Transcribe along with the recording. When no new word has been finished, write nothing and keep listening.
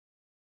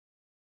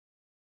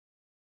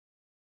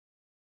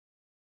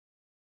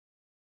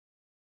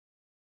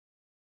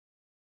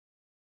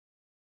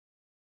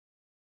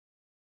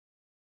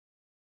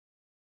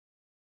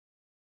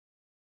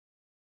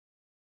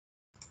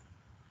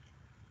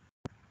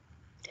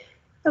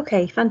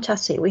Okay,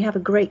 fantastic. We have a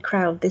great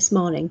crowd this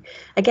morning.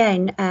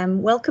 Again,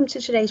 welcome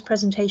to today's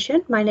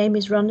presentation. My name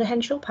is Rhonda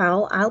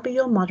Henschel-Powell. I'll be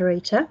your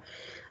moderator.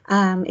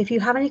 If you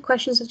have any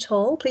questions at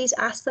all, please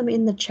ask them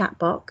in the chat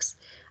box.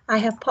 I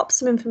have popped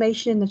some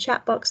information in the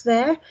chat box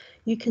there.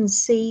 You can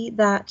see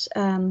that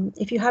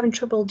if you're having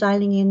trouble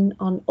dialing in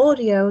on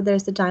audio,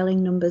 there's the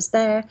dialing numbers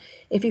there.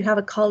 If you have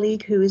a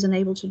colleague who is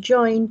unable to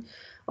join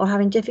or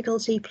having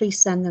difficulty, please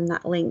send them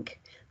that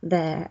link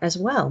there as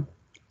well.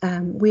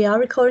 We are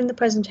recording the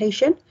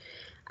presentation,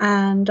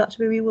 and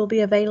Dr. Buri will be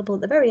available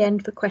at the very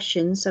end for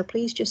questions. So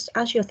please just,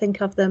 as you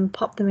think of them,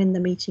 pop them in the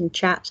meeting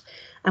chat,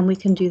 and we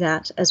can do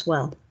that as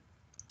well.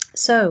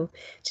 So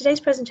today's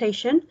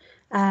presentation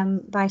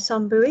by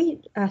Son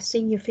Bui, a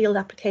Senior Field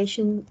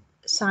Application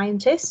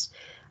Scientist.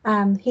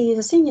 He is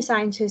a Senior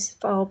Scientist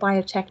for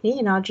Biotechny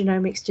in our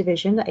Genomics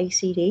Division at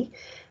ACD.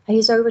 He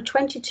has over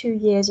 22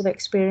 years of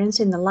experience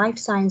in the life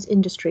science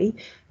industry,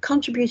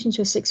 contributing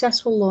to a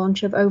successful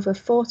launch of over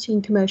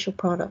 14 commercial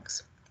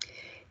products.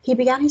 He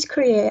began his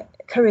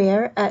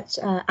career at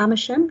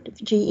Amersham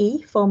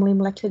GE, formerly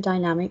Molecular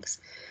Dynamics,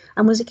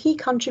 and was a key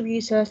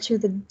contributor to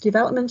the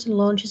development and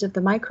launches of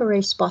the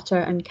microarray spotter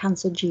and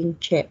cancer gene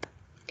chip.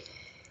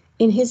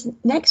 In his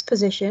next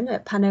position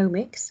at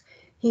Panomics,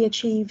 he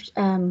achieved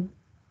a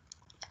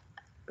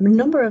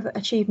number of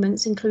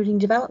achievements, including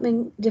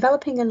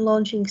developing and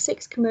launching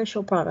 6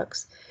 commercial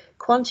products: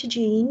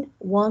 QuantiGene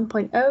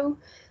 1.0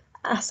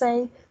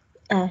 assay,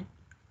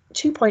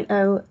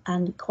 2.0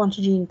 and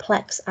QuantiGene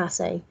Plex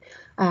assay,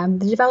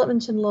 the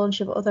development and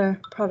launch of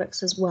other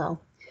products as well.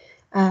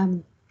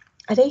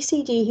 At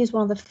ACD, he's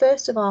one of the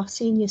first of our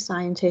senior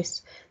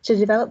scientists to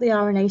develop the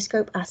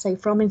RNAscope assay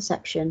from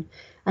inception,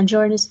 and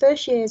during his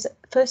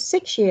first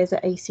 6 years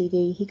at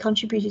ACD, he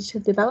contributed to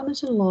the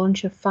development and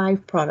launch of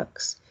 5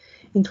 products,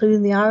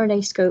 including the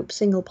RNAscope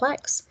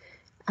singleplex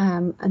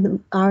and the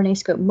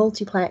RNAscope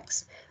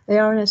multiplex, the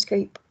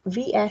RNAscope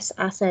VS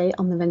assay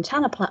on the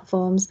Ventana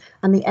platforms,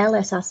 and the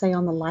LS assay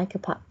on the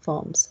Leica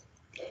platforms.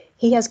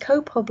 He has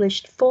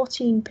co-published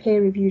 14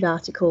 peer-reviewed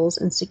articles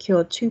and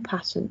secured 2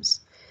 patents,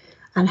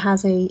 and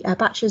has a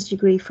bachelor's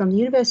degree from the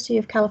University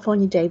of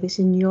California, Davis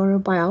in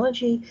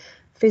neurobiology,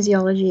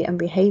 physiology, and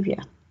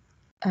behavior.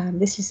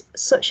 This is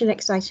such an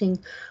exciting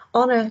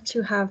honor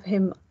to have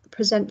him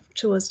present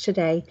to us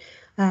today.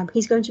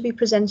 He's going to be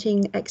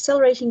presenting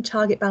accelerating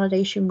target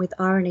validation with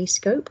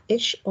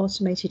RNAscope-ish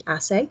automated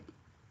assay.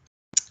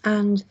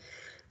 And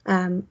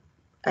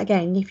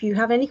again, if you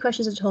have any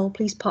questions at all,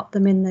 please pop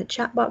them in the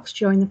chat box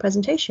during the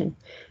presentation.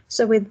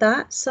 So with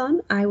that,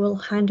 Son, I will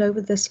hand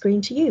over the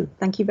screen to you.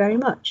 Thank you very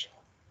much.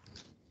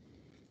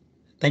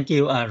 Thank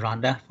you,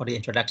 Rhonda, for the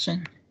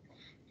introduction.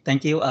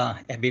 Thank you,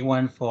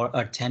 everyone, for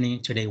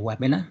attending today's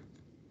webinar.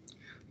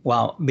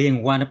 While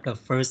being one of the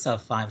first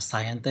 5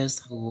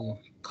 scientists who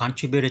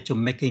contributed to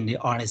making the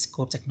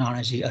RNAscope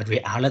technology a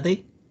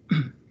reality,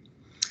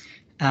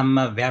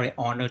 I'm very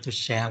honored to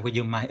share with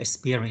you my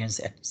experience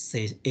at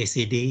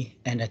ACD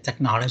and the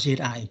technology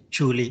that I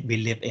truly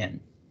believe in.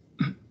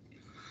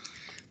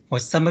 Well,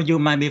 some of you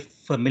might be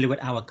familiar with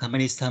our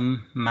company.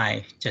 Some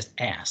might just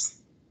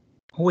ask,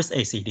 who is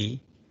ACD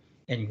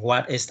and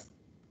what is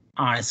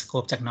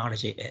RNAscope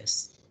technology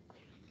is?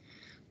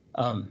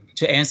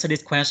 To answer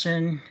this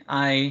question,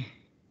 I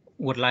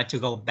would like to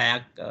go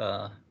back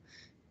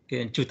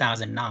in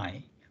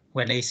 2009,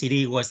 when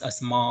ACD was a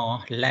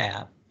small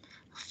lab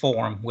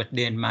formed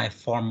within my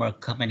former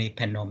company,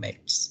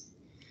 Panomics.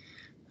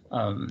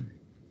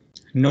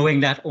 Knowing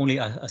that only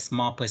a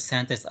small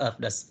percentage of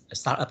the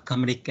startup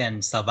company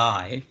can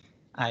survive,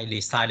 I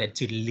decided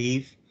to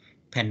leave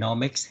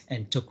Panomics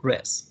and took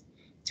risks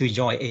to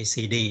join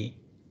ACD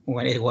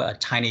when it was a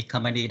tiny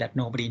company that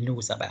nobody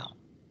knows about.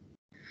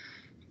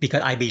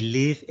 Because I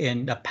believe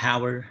in the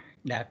power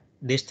that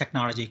this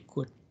technology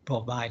could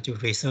provide to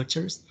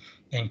researchers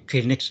and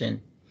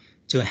clinicians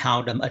to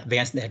help them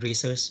advance their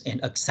research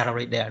and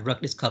accelerate their drug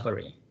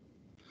discovery.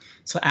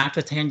 So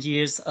after 10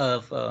 years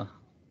of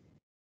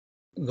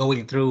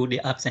going through the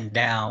ups and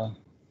downs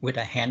with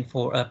a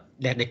handful of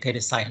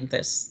dedicated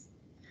scientists,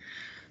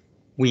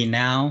 we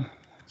now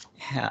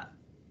have,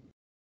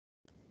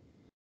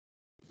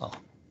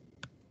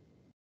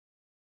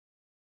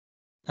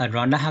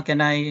 Rhonda, how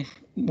can I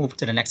move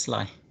to the next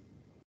slide?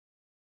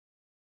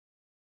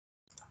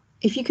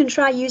 If you can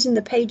try using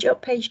the page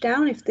up, page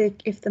down,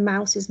 if the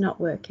mouse is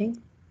not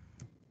working.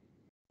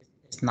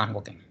 It's not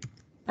working.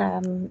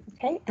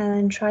 Okay,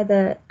 and try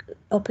the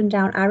up and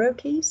down arrow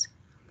keys.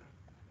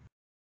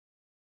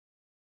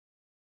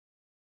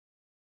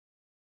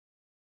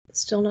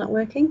 It's still not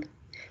working.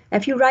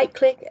 If you right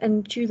click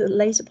and choose the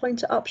laser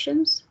pointer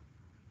options.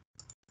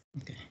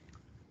 Okay.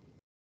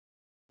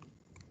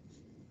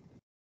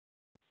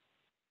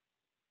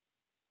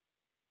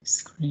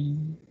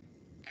 Screen.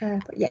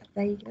 But yeah,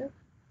 there you go.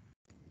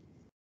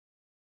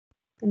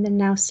 And then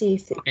now see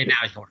if it. Okay, now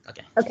it works.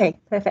 Okay. Okay,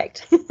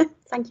 perfect.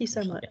 Thank you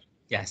so much.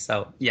 Yeah.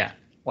 So yeah.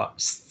 Well,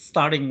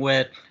 starting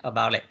with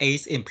about like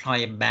 8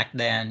 employees back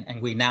then,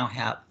 and we now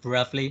have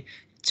roughly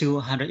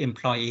 200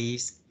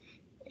 employees,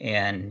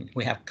 and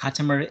we have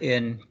customers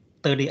in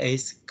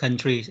 38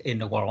 countries in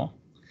the world,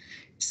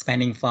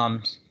 spanning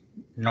from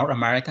North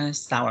America,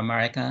 South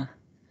America,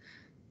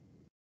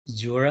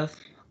 Europe,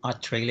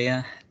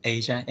 Australia,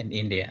 Asia, and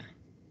India.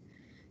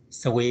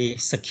 So we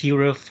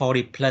secure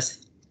 40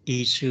 plus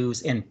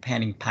issues and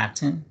pending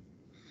patent,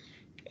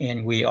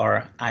 and we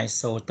are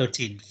ISO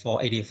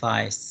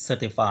 13485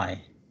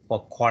 certified for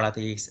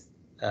quality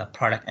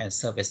product and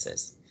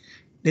services.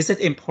 This is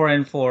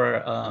important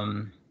for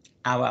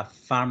our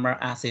pharma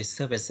assay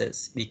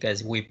services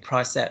because we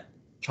process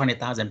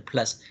 20,000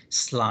 plus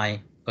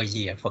slide a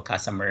year for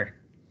customer.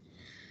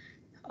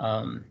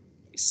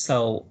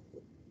 So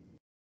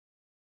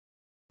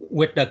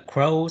with the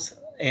growth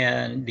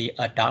and the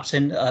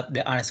adoption of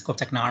the RNAscope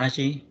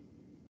technology,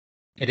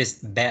 it is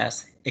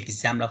best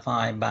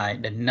exemplified by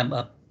the number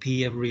of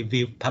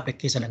peer-reviewed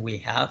publications that we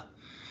have.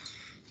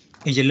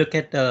 If you look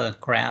at the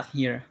graph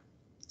here,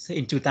 so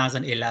in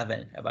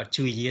 2011, about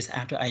 2 years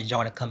after I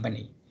joined the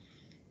company,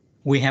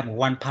 we have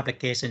one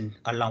publication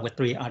along with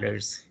 3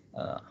 others.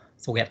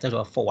 So we have a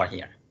total of 4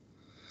 here.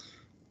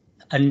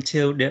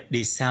 Until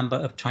December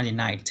of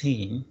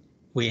 2019,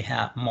 we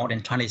have more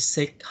than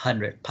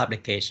 2,600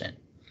 publications.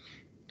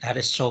 That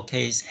is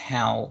showcase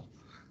how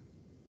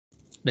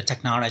the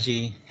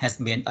technology has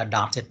been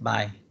adopted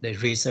by the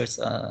research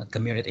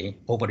community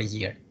over the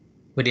year,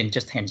 within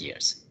just 10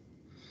 years.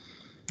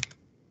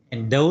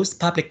 And those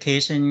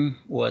publications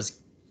was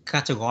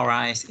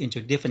categorized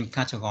into different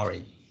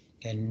categories.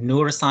 And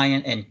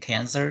neuroscience and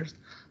cancer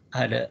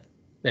are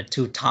the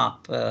 2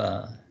 top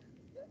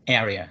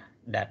area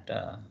that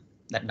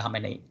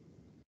dominate.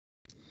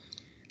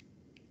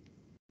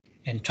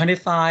 And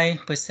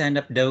 25%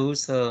 of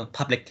those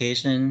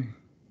publications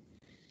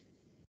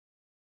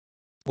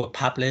were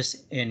published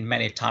in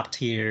many top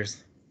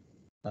tiers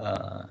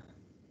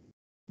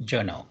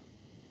journal.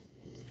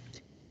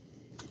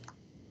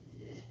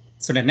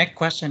 So the next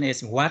question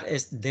is, what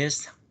is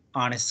this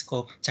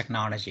RNAscope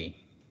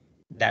technology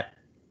that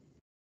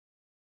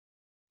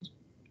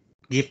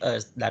give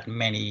us that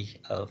many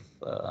of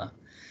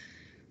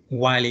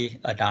widely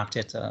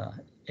adopted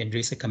in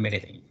research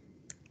community?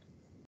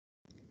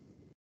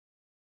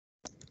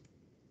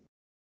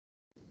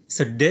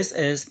 So this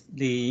is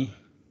the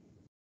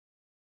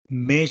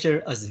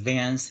major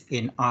advance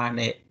in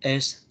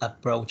RNA-based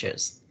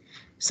approaches.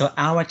 So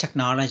our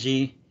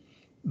technology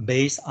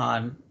based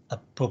on a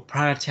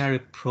proprietary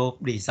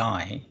probe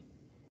design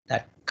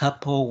that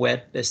coupled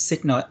with the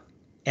signal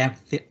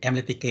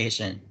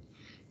amplification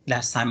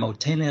that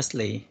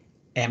simultaneously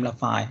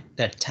amplify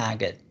the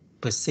target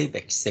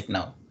specific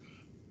signal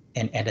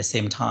and at the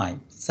same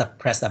time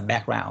suppress the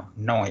background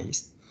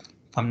noise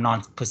from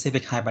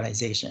non-specific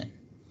hybridization.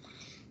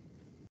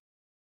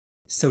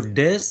 So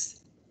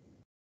this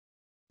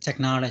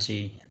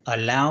technology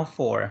allows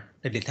for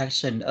the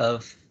detection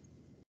of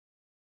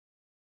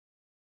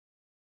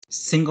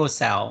single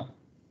cell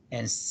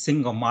and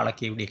single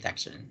molecule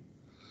detection.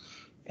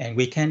 And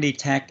we can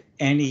detect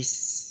any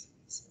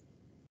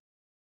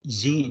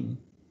gene,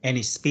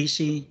 any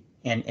species,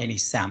 and any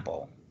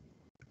sample.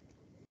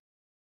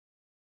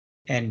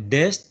 And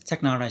this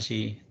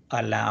technology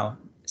allows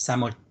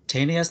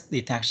simultaneous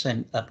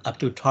detection of up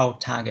to 12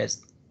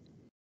 targets,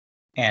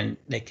 and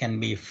they can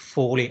be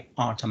fully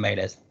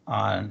automated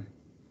on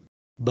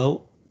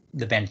both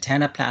the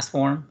Ventana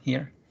platform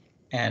here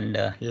and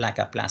the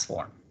Leica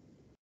platform.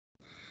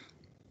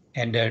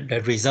 And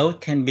the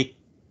result can be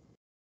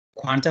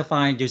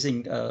quantified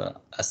using a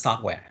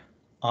software,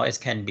 or it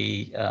can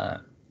be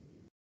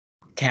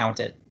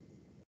counted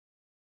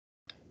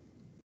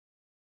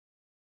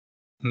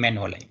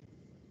manually.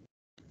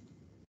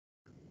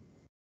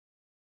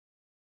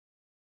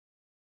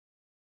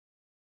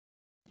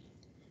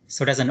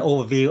 So that's an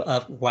overview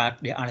of what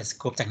the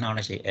RNAscope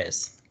technology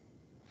is.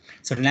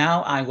 So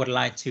now I would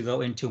like to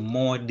go into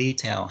more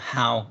detail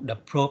how the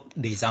probe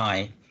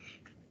design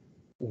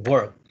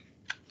works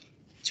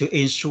to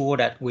ensure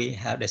that we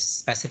have the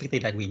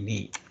specificity that we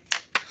need.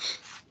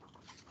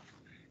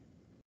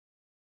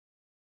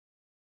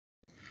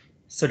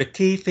 So the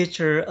key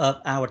feature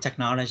of our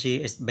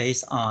technology is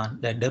based on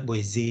the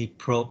WZ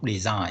probe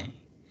design.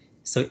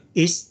 So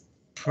each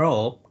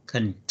probe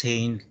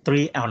contains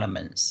 3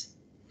 elements.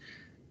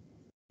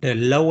 The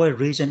lower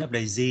region of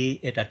the Z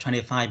is a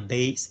 25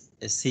 base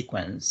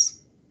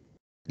sequence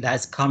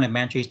that's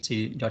complementary to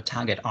your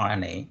target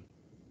RNA.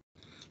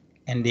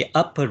 And the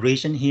upper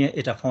region here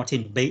is a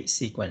 14 base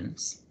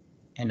sequence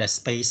and the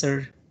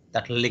spacer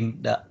that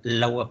link the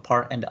lower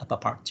part and the upper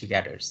part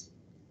together.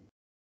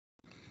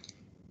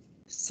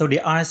 So the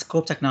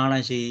RNAscope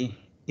technology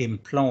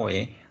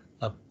employ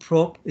a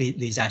probe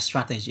design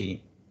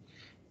strategy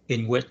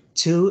in which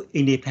 2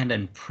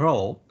 independent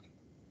probes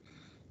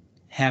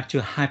have to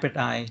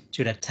hybridize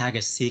to the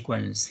target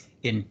sequence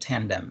in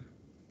tandem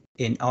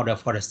in order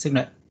for the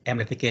signal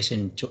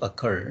amplification to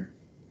occur,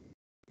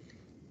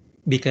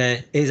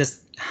 because it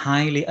is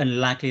highly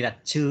unlikely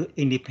that 2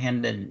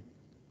 independent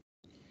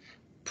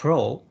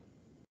probes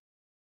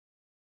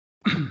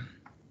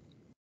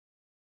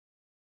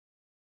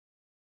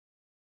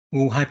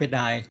will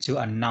hybridize to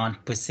a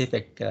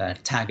non-specific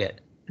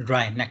target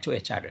right next to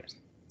each other.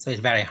 So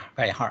it's very,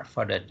 very hard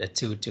for the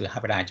two to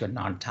hybridize to a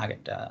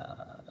non-target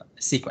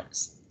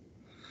sequence.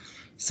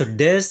 So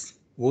this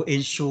will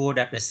ensure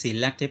that the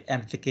selective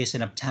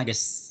amplification of target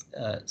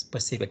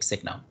specific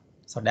signal.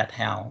 So that's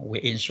how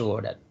we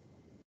ensure that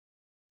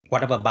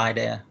whatever by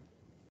there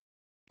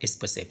is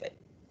specific.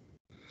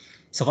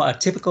 So for a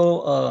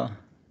typical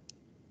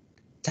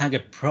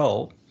target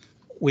probe,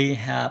 we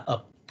have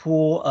a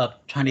pool of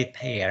 20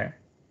 pair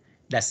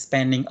that's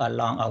spanning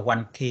along a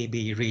 1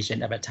 kb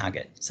region of a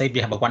target. So if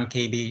you have a 1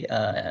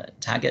 kb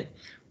target,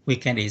 we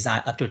can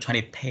design up to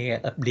 20 pair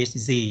of this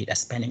Z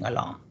that's spanning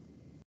along.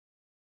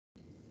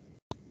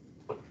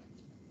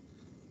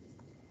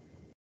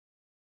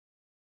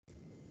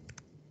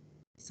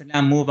 So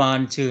now move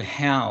on to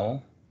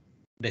how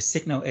the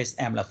signal is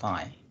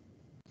amplified.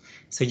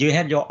 So you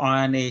have your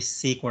RNA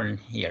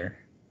sequence here.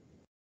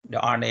 The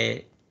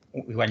RNA,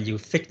 when you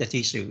fix the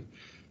tissue,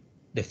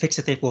 the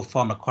fixative will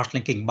form a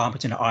cross-linking bond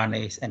between the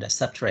RNAs and the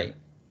substrate.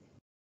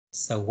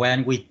 So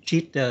when we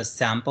treat the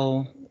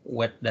sample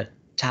with the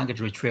target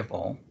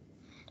retrieval,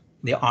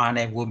 the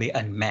RNA will be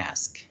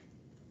unmasked.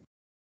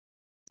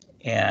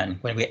 And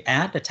when we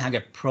add the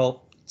target probe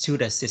to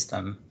the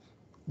system,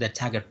 the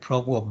target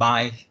probe will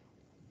bind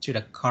to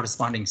the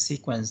corresponding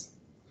sequence,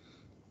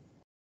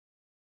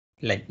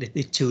 like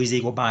the two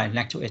Z will bind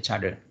next to each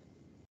other.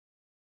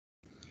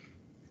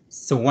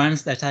 So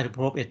once the target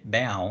probe is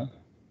bound,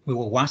 we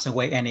will wash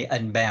away any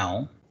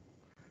unbound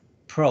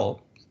probe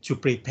to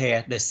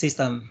prepare the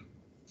system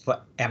for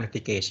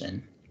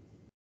amplification.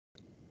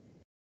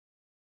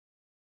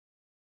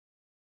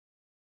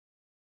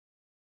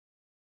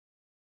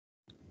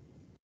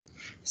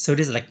 So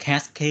this is a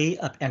cascade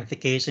of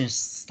amplification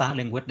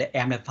starting with the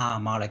amplifier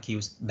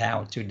molecules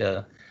bound to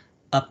the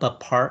upper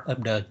part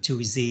of the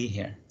 2Z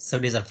here. So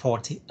there's a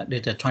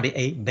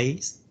 28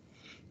 base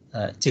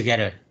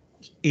together.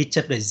 Each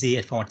of the Z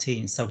is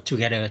 14. So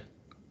together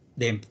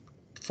they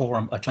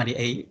form a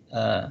 28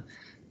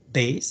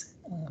 base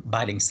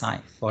binding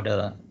site for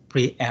the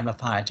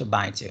pre-amplifier to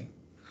bind to.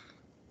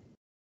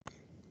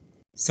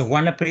 So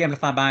when the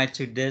pre-amplifier binds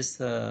to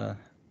this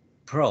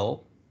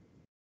probe,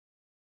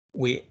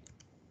 we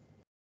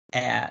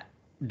add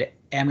the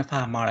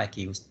amplifier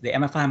molecules. The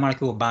amplifier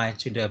molecule will bind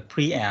to the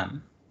preamp,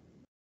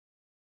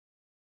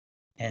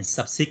 and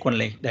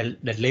subsequently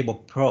the label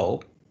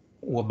probe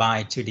will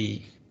bind to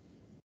the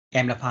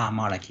amplifier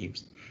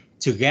molecules.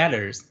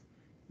 Together,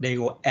 they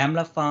will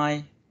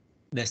amplify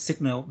the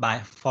signal by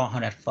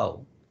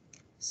 400-fold.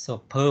 So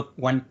per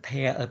one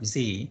pair of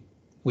Z,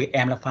 we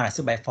amplify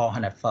it by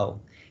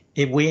 400-fold.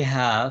 If we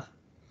have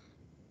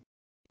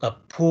a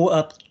pool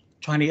of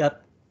 20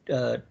 up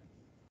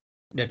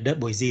the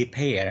double Z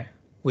pair,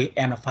 we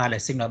amplify the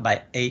signal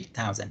by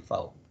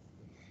 8,000-fold.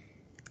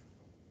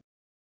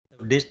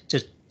 So this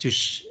just to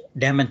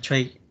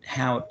demonstrate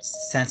how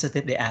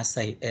sensitive the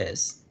assay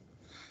is.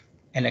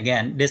 And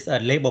again, this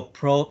label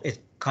probe is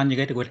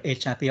conjugated with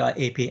HIP or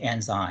AP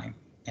enzyme.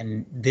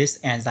 And this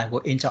enzyme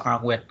will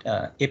interact with,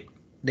 if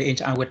they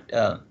interact with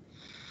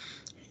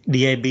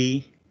DAB,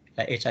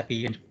 HIP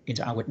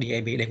interact with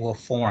DAB, they will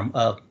form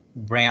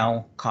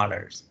brown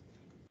colors.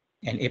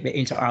 And if they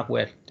interact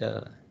with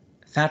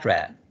fat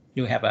rat,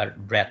 you have a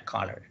red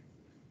color.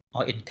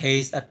 Or in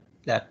case that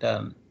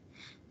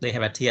they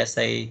have a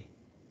TSA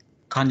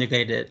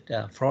conjugated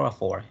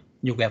fluorophore,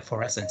 you get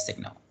fluorescent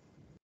signal.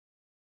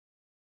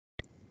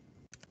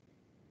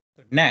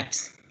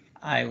 Next,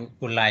 I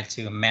would like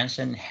to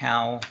mention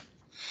how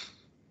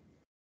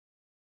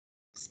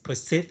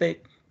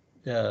specific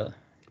the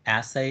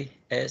assay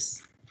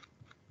is.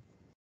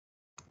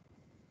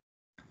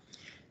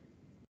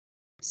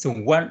 So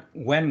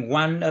when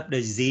one of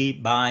the Z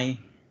bind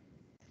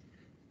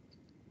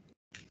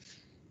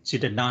to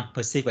the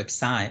non-specific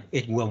side,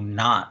 it will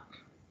not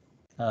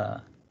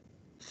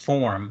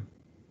form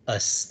a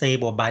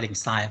stable binding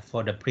site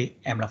for the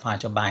pre-amplifier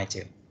to bind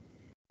to.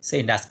 So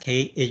in that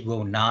case, it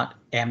will not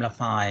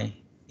amplify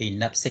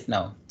enough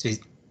signal to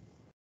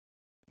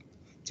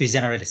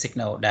generate a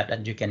signal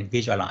that you can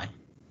visualize.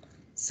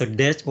 So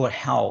this will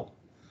help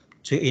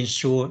to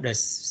ensure the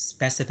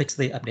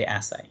specificity of the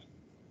assay.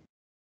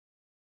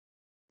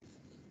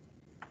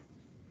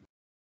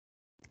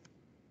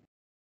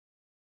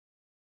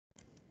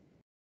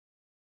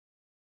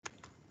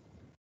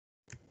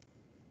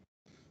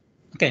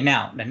 Okay,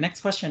 now the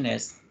next question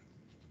is,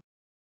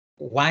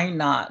 why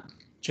not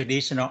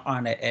traditional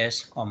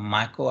RNA-seq or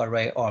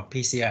microarray or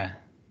PCR,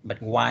 but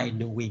why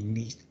do we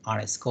need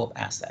RNAscope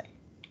assay?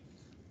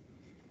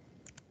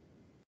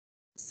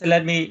 So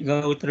let me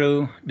go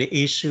through the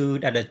issue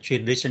that the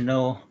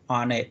traditional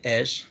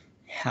RNA-seq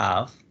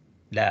have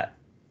that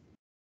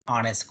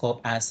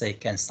RNAscope assay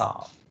can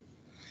solve.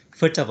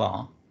 First of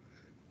all,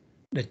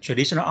 the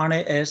traditional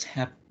RNA-seq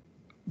have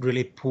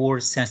really poor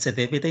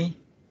sensitivity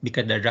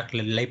because the drug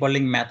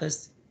labeling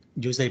methods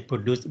usually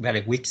produce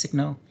very weak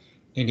signal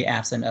in the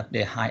absence of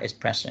the high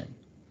expression.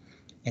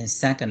 And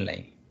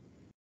secondly,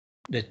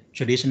 the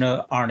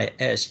traditional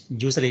RNA-seq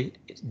usually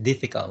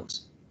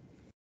difficult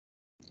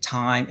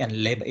time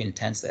and labor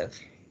intensive,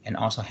 and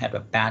also have a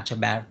batch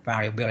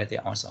variability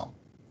also.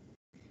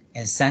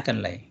 And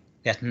secondly,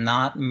 there's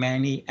not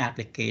many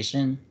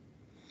applications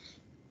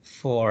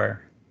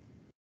for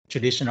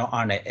traditional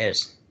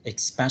RNA-seq,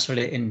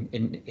 especially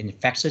in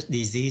infectious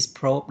disease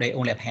probe. They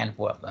only have a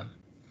handful of them.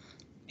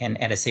 And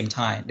at the same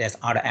time, there's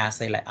other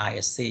assays like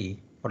ISC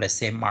for the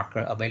same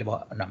marker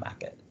available on the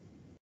market.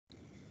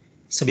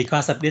 So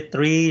because of the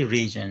three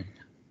regions,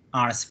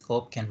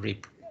 RNAscope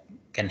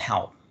can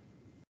help.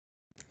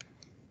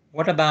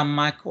 What about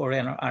microarray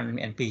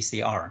and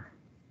PCR?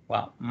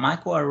 Well,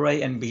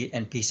 microarray and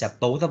PCR,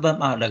 both of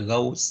them are the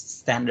gold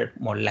standard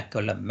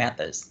molecular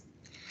methods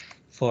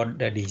for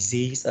the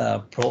disease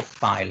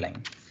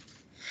profiling.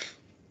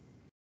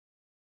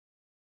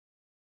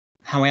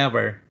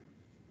 However,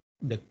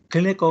 the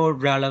clinical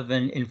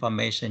relevant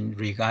information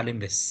regarding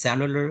the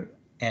cellular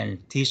and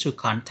tissue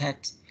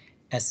context,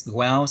 as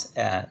well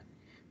as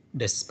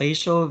the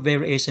spatial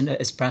variation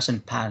expression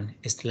pattern,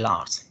 is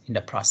lost in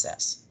the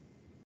process.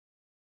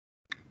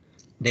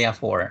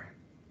 Therefore,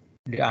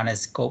 the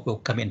RNAscope will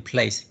come in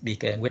place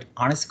because with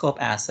RNAscope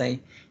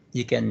assay,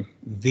 you can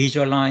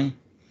visualize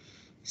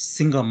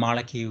single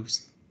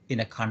molecules in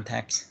the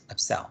context of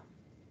cell.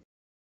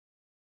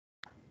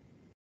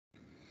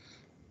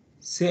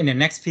 So in the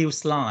next few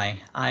slides,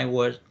 I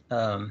will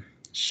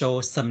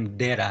show some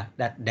data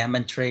that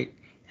demonstrate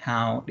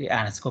how the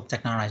RNAscope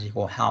technology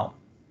will help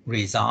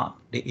resolve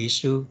the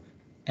issue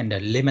and the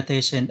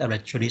limitation of the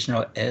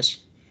traditional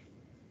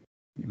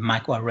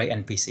microarray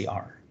and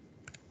PCR.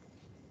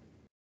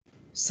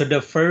 So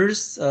the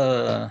first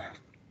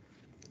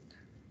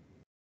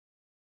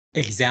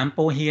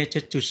example here,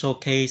 just to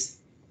showcase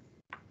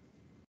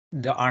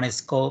the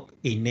RNAscope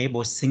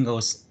enables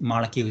single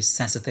molecule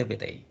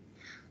sensitivity.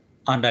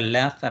 On the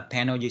left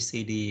panel, you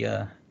see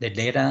the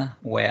data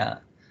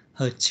where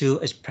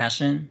HER2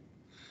 expression.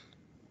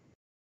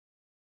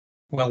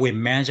 Well, we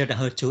measure the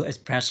HER2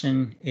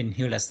 expression in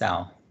HeLa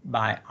cell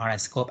by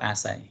RNAscope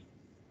assay.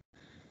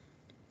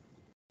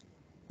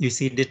 You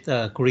see this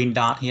green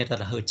dot here, that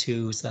the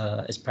HER2's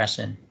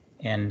expression,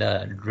 and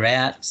the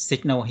red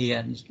signal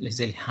here is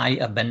a high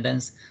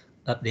abundance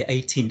of the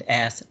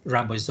 18S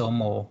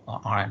ribosomal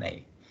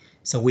RNA.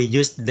 So we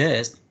use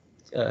this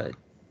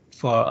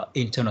for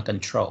internal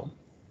control.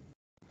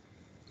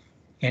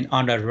 And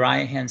on the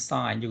right-hand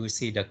side, you will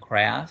see the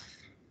graph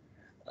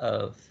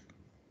of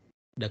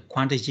the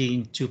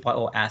Quantigene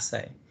 2.0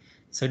 assay.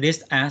 So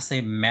this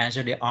assay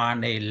measures the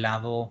RNA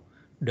level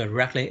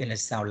directly in the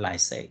cell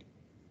lysate.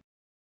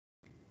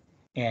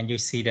 And you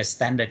see the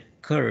standard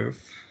curve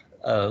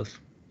of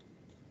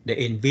the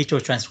in vitro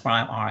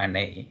transcribed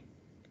RNA.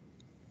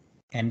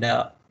 And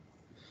the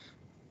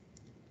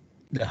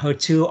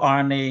HER2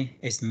 RNA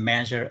is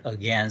measured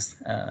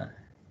against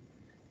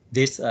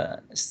this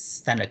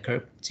standard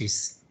curve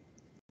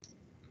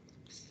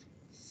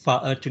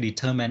for us to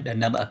determine the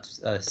number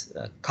of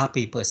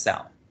copy per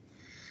cell.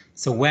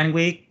 So when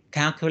we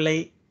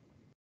calculate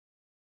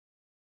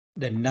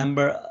the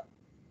number,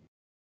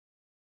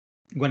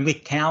 when we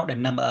count the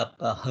number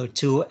of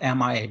HER2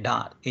 mRNA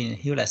dot in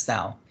HeLa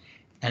cell,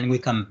 and we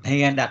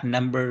compare that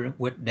number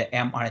with the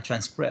mRNA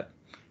transcript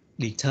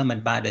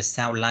determined by the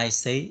cell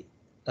lysate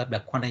of the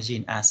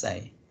Quantigene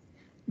assay,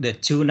 the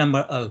two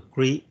numbers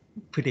agree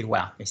pretty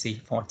well. You see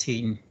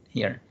 14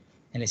 here,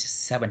 and it's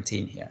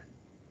 17 here.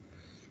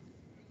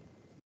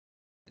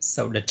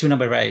 So the two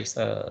number rates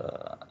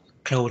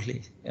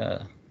closely,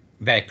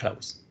 very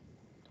close.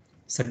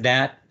 So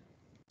that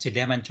to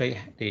demonstrate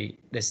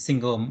the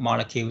single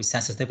molecule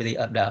sensitivity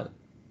of the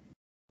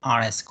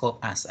RNAscope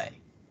assay.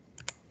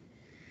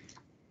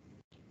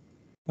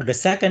 Well, the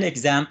second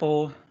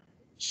example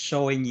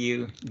showing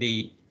you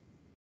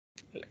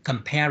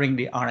comparing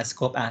the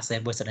RNAscope assay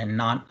versus a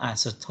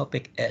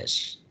non-isotopic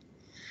ESH.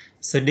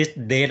 So this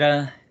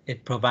data is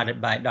provided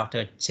by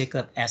Dr.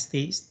 Jacob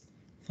Estes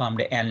from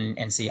the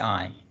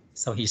NCI.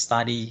 So he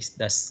studies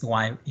the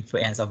swine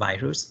influenza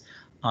virus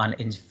on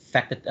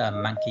infected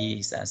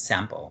monkeys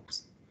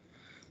samples.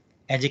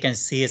 As you can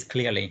see, it's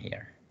clearly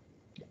here.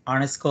 The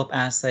RNAscope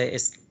assay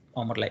is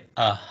almost like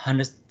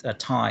 100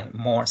 times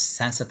more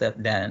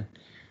sensitive than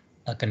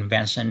a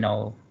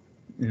conventional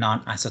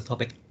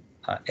non-isotopic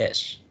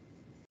ESH.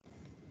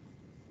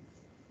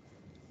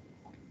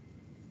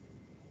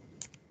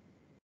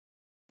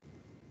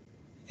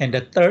 And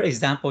the third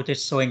example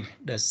just showing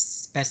the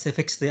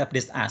specificity of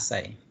this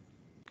assay.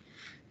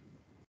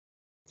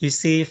 You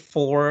see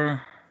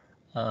four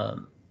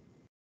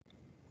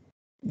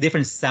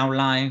different cell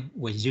lines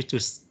we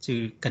used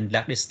to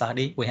conduct this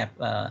study. We have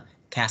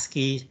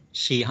Kasky,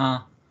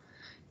 Shiha,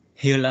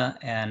 HeLa,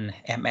 and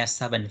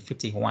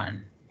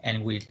MS751.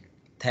 And we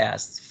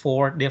test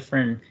four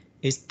different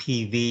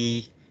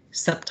HPV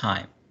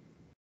subtypes.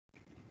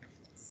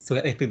 So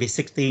HPV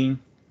 16,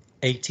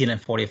 18, and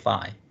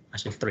 45,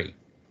 actually 3.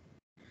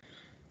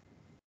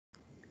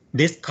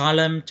 This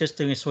column just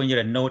to show you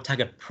the no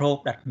target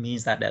probe. That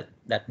means that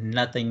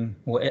nothing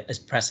is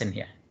present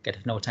here.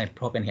 Get no target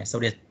probe in here. So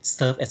they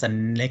serve as a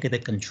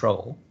negative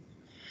control.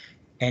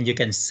 And you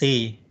can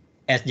see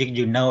as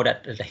you know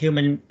that the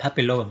human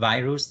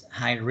papillomavirus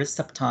high-risk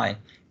subtype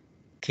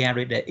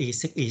carry the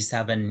E6,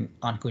 E7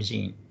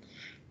 oncogene.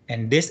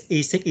 And this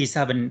E6,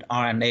 E7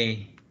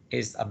 RNA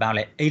is about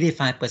like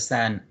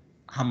 85%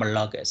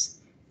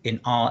 homologous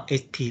in all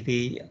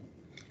HPV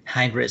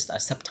high-risk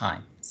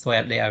subtype. So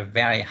they are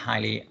very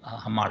highly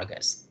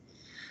homologous.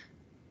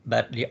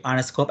 But the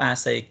RNAscope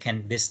assay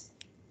can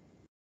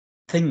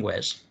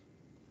distinguish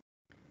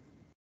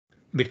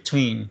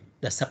between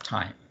the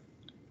subtype.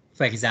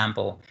 For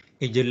example,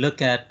 if you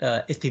look at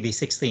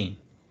HPV16,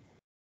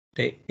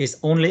 it is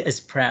only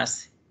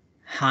expressed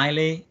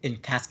highly in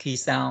Kaskhi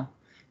cell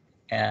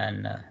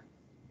and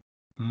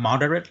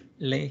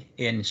moderately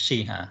in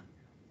Shiha,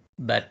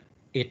 but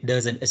it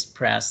doesn't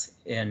express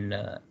in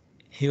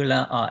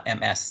HeLa or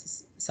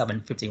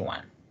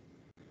MS751.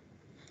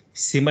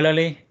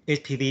 Similarly,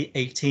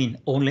 HPV18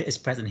 only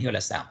expressed in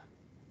HeLa cell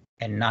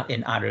and not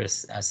in other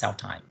cell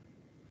type.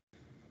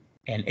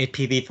 And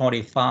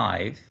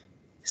HPV45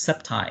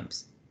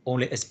 subtypes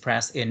only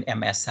expressed in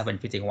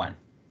MS751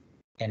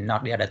 and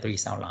not the other three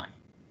cell lines.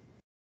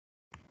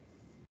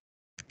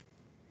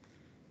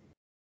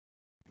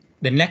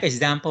 The next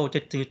example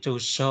to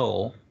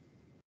show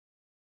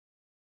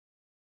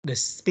the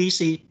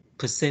species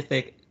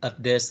specific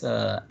of this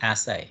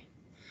assay.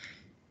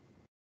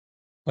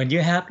 When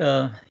you have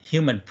a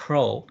human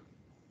probe,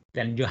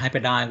 then you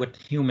hybridize with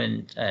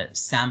human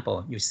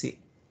sample, you see,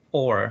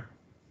 or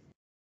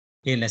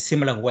in a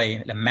similar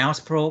way, the mouse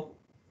probe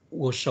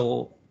will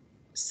show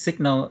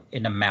signal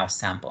in the mouse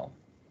sample.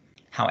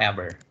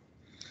 However,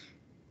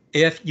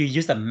 if you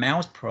use a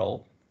mouse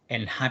probe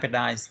and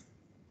hybridize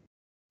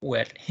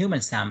with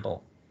human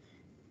sample,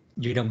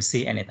 you don't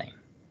see anything.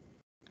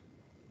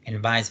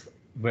 And vice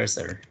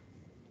versa.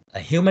 A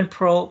human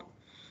probe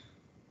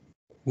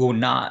will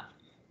not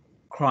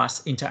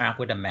cross interact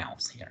with the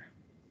mouse here.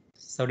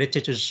 So this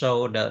is to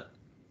show the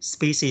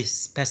species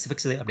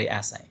specificity of the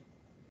assay.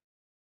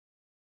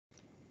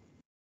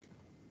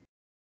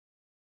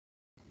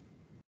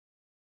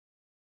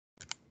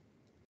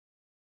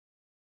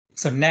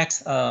 So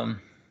next, I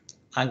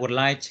would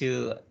like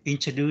to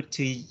introduce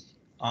to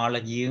all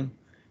of you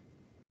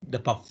the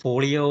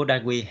portfolio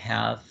that we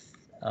have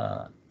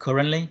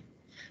currently.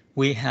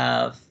 We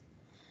have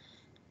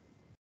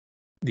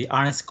the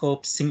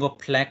RNAscope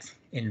singleplex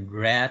in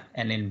red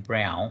and in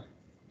brown.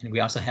 And we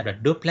also have a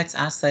duplex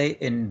assay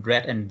in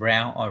red and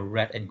brown or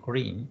red and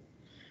green.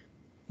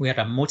 We have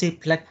a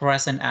multiplex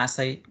fluorescent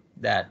assay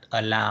that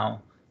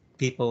allow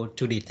people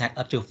to detect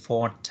up to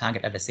 4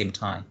 targets at the same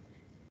time.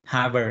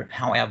 However,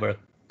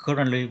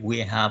 currently we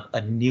have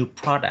a new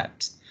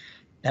product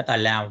that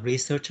allow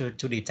researchers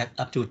to detect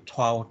up to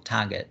 12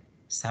 targets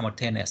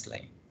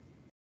simultaneously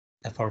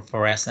for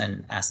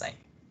fluorescent assay.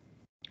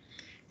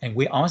 And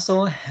we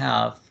also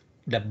have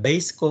the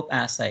base scope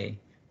assay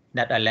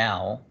that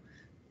allow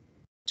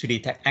to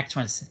detect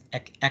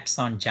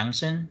exon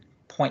junction,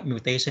 point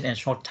mutation, and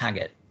short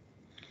target.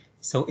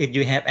 So if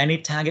you have any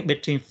target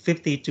between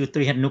 50 to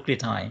 300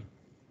 nucleotide,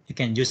 you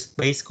can use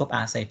base scope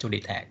assay to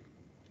detect.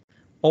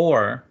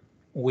 Or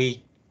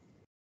we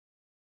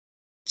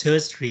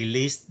just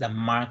released the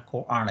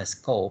macro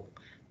RNAscope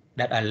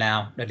that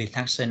allow the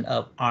detection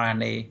of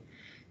RNA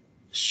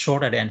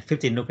shorter than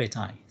 50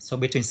 nucleotide. So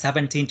between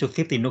 17 to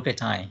 50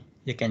 nucleotide,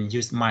 you can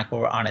use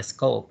macro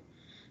RNAscope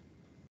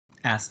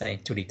assay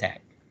to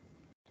detect.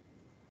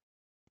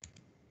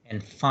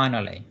 And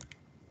finally,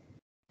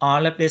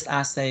 all of this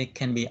assay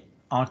can be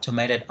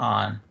automated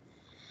on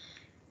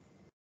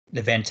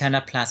the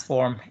Ventana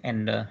platform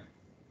and the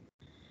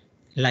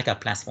Leica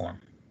platform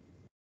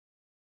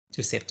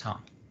to save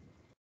time.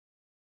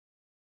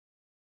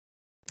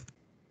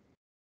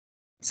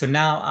 So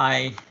now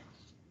I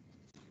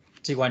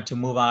do want to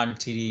move on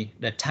to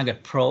the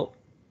target probe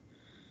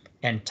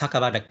and talk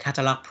about the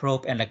catalog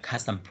probe and the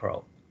custom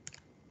probe.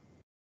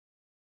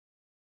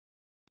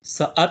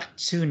 So up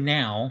to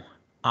now,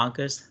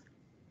 August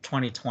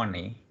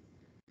 2020,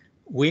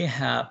 we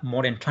have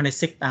more than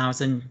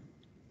 26,000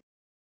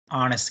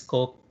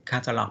 RNAscope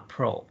catalog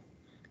probe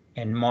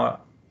and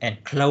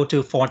close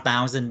to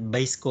 4,000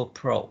 base scope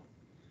probe.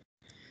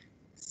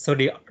 So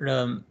the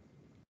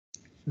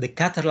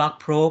catalog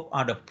probe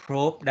are the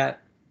probe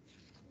that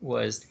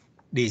was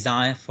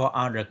designed for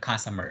other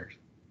customers.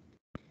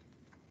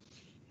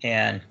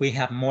 And we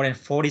have more than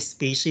 40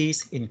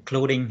 species,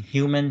 including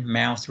human,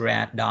 mouse,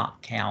 rat, dog,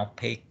 cow,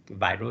 pig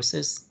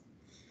viruses.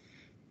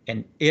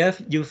 And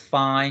if you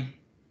find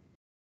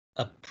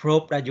a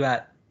probe that you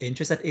are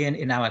interested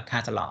in our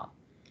catalog,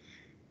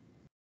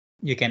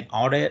 you can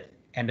order it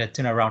and the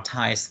turnaround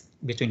time is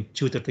between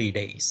 2 to 3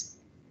 days.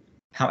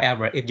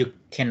 However, if you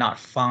cannot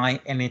find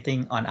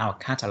anything on our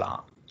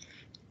catalog,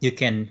 you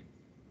can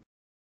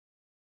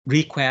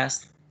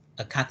request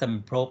a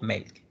custom probe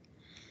made.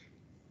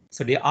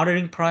 So the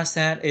ordering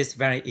process is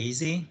very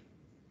easy.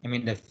 I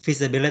mean, the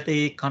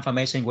feasibility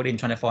confirmation within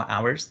 24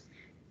 hours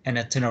and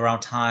a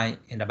turnaround time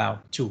in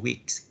about 2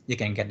 weeks, you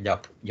can get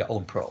your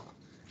own probe.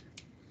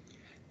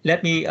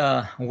 Let me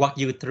walk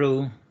you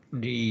through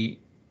the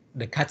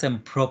custom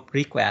probe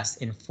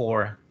request in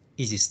 4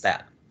 easy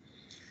step.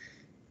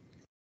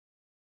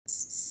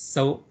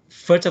 So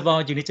first of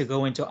all, you need to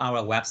go into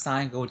our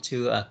website, go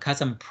to a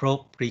custom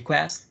probe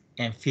request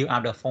and fill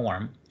out the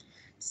form.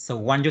 So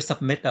once you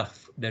submit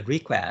the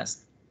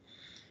request,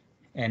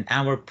 and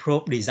our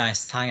probe design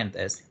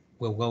scientist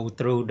will go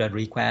through the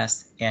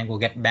request and will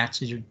get back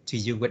to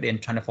you within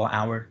 24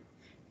 hours,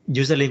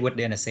 usually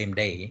within the same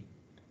day,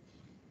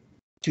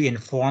 to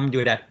inform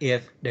you that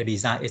if the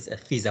design is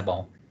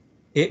feasible.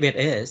 If it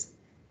is,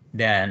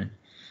 then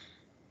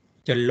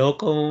the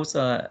local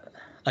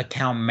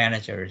account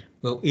manager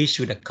will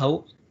issue the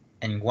code,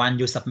 and once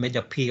you submit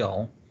your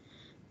PO,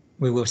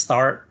 we will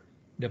start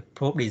the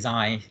probe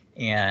design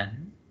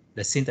and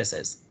the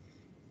synthesis,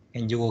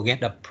 and you will get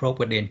the probe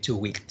within 2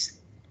 weeks.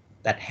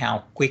 That's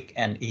how quick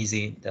and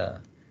easy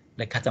the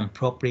custom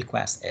probe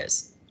request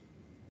is.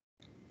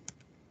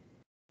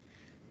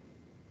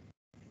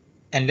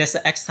 And there's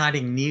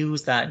exciting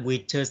news that we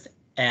just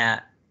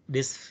add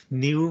this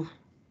new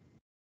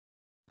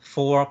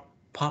 4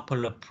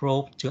 popular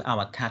probe to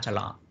our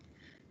catalog.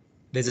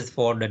 This is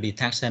for the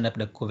detection of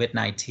the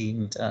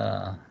COVID-19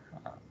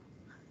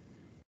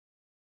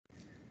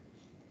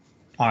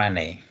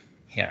 RNA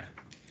here.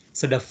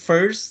 So the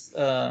first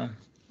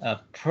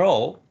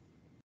probe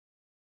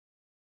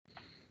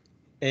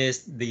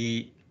is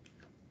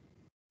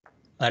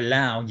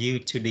allow you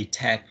to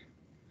detect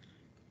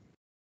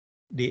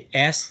the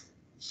S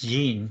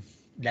gene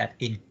that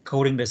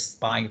encoding the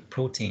spike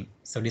protein.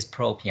 So this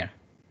probe here.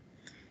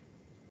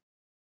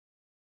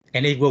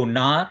 And it will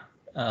not,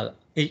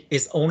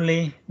 it's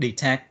only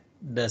detect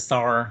the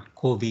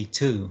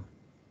SARS-CoV-2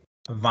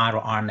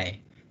 viral RNA.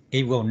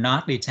 It will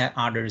not detect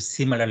other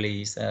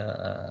similarly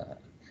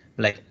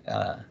like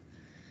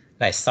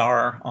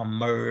SARS or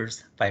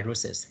MERS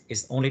viruses.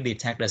 It's only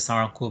detect the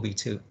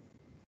SARS-CoV-2.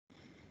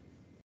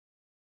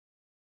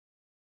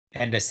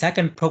 And the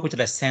second probe, which is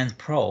the SANS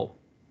probe,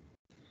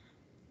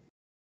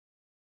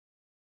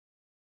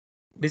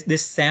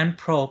 this SANS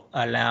probe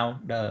allow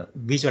the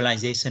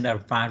visualization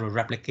of viral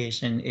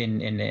replication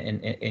in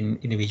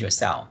individual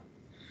cell.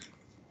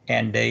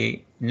 And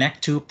the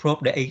next 2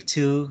 probe, the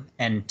A2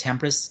 and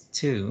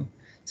TMPRSS2.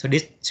 So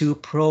these 2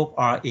 probes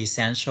are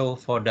essential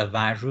for the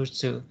virus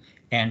to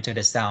enter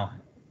the cell.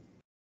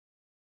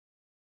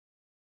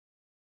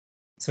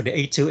 So the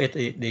A2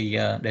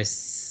 is the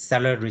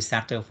cellular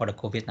receptor for the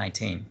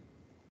COVID-19,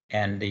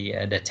 and the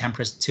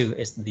TMPRSS2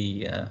 is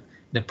the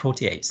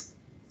protease.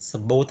 So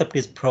both of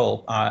these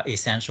probes are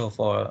essential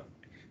for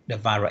the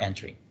viral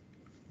entry.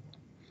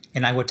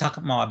 And I will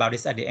talk more about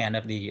this at the end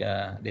of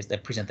the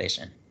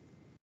presentation.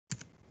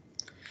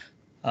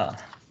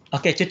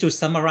 Okay, just to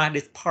summarize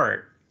this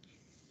part.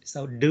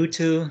 So due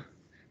to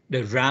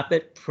the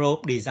rapid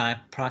probe design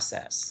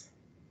process,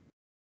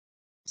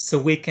 so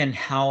we can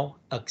help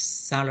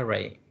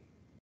accelerate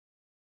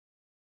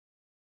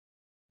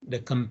the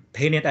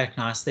companion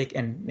diagnostic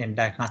and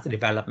diagnostic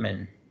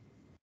development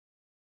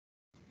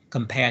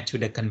compared to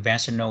the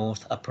conventional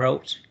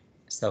approach.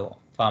 So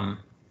from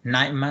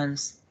 9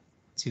 months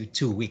to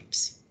 2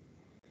 weeks.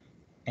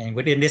 And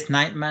within this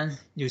 9 months,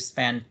 you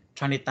spend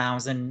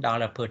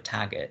 $20,000 per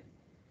target.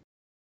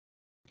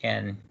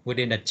 And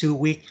within the 2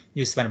 weeks,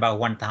 you spend about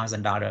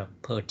 $1,000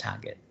 per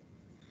target.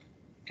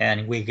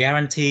 And we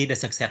guarantee the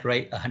success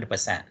rate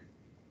 100%.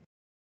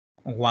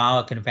 While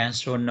a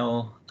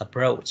conventional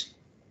approach,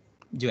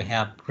 you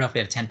have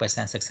roughly a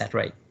 10% success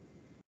rate.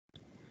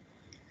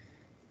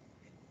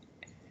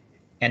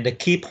 And the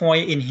key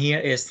point in here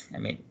is, I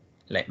mean,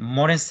 like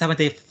more than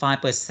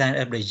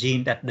 75% of the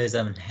gene that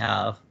doesn't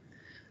have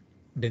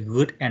the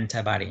good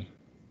antibody.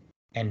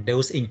 And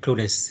those include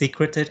the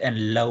secreted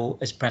and low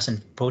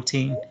expression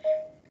protein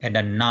and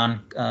the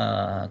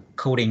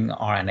non-coding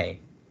RNA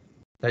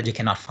that you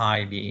cannot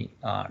find the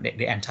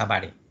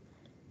antibody.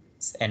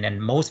 And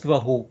then most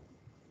people who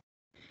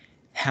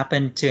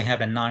happen to have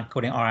a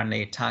non-coding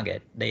RNA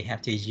target, they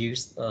have to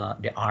use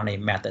the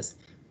RNA methods,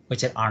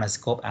 which is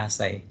RNAscope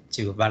assay,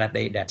 to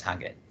validate their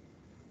target.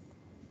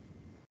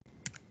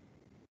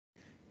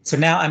 So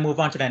now I move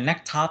on to the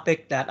next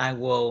topic that I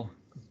will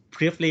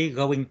briefly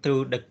going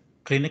through the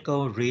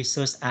clinical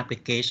research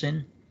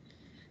application.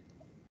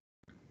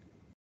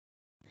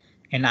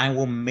 And I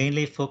will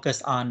mainly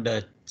focus on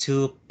the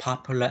 2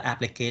 popular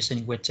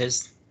applications, which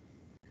is,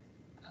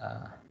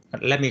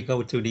 let me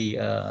go to the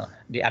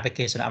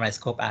application of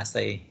RNAscope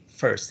assay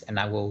first, and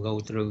I will go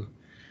through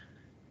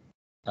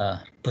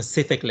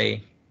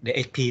specifically the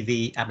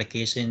HPV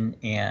application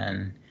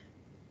and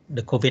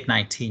the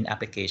COVID-19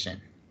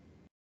 application.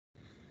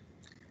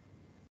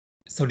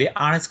 So the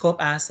RNAscope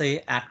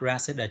assay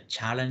addresses the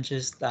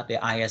challenges that the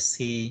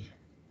ISC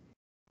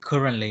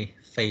currently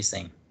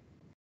facing.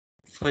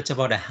 First of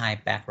all, the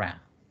high background.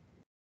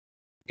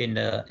 In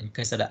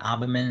case of the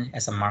albumin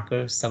as a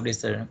marker, so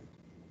this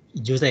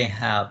usually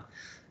have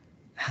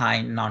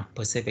high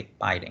non-specific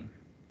binding.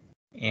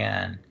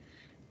 And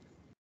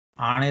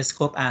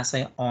RNAscope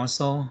assay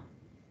also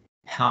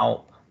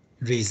help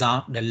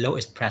resolve the low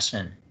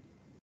expression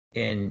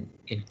in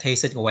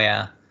cases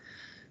where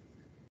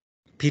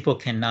people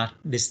cannot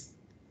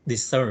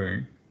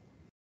discern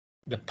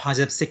the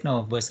positive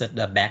signal versus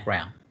the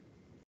background.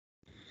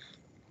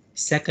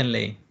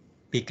 Secondly,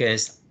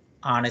 because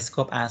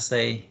RNAscope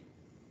assay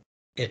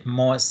is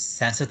more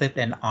sensitive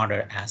than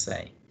other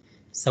assay,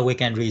 so we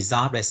can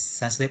resolve the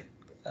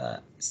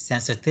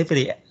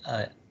sensitivity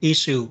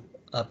issue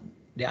of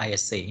the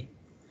ISC.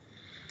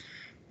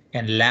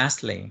 And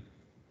lastly,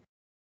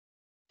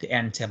 the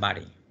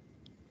antibody.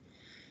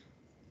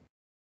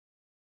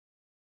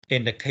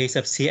 In the case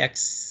of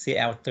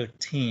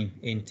CXCL13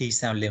 in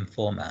T-cell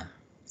lymphoma,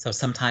 so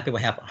sometimes people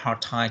have a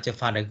hard time to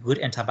find a good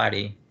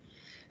antibody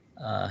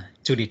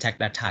to detect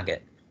that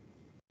target.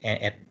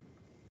 And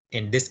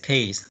in this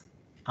case,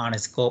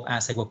 RNAscope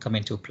assay will come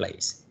into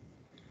place.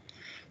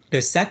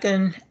 The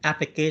second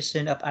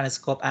application of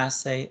RNAscope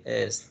assay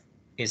is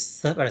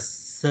serve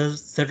as a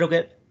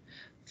surrogate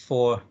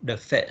for the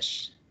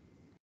fish.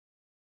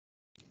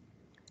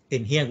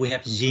 In here, we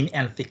have gene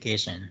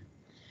amplification,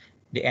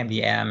 the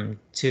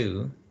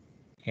MDM2,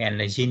 and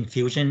the gene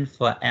fusion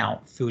for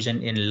ALK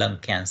fusion in lung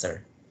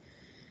cancer.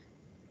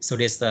 So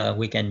this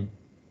we can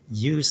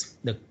use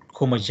the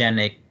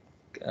chromogenic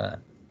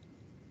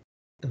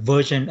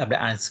version of the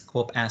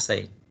RNAscope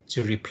assay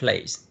to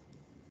replace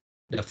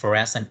the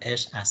fluorescent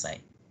H assay.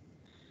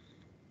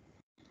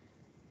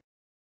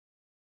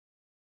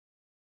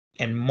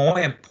 And more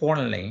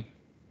importantly,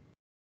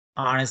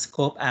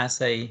 RNAscope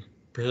assay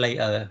play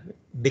a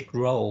big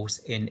role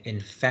in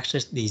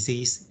infectious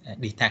disease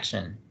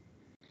detection.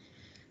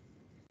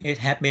 It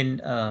has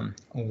been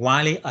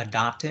widely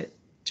adopted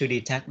to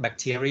detect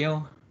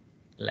bacterial,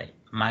 like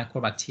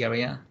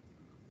mycobacteria,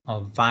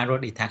 or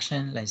viral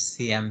detection, like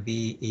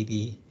CMV,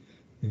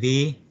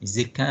 EBV,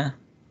 Zika,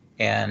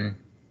 and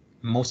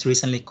most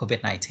recently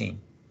COVID-19.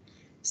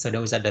 So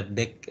those are the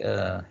big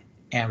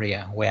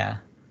area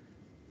where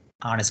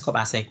RNAscope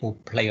assay will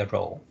play a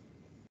role.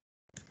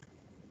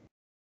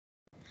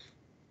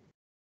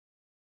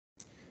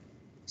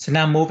 So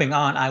now moving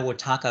on, I will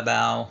talk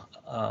about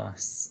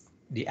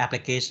the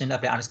application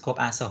of the RNAscope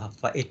assay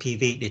for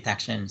HPV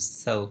detection.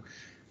 So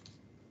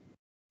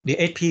the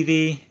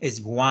HPV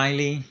is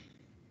widely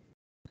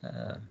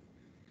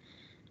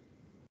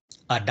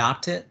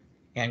adopted,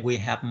 and we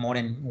have more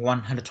than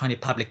 120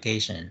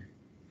 publications.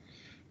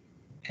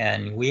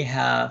 And we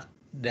have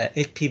the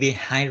HPV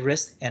high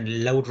risk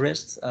and low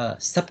risk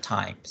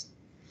subtypes.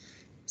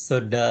 So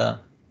the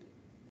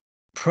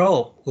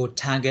probe will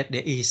target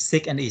the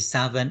E6 and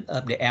E7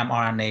 of the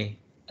mRNA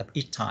of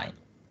each type.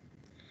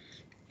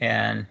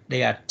 And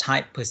they are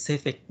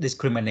type-specific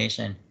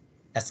discrimination.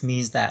 That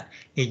means that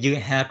if you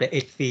have the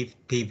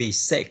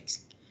HPV6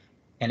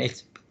 and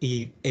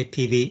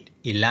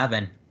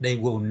HPV11, they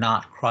will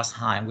not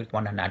cross-hide with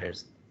one another.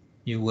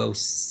 You will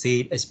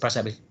see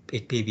expression of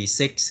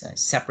HPV6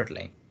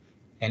 separately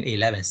and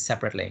 11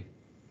 separately.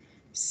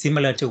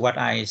 Similar to what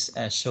I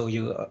showed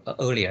you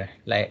earlier,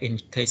 like in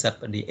case of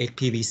the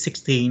HPV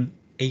 16,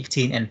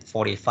 18, and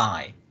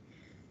 45.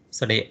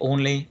 So they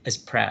only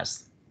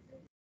express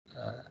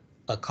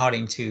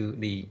according to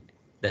the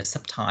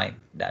subtype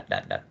that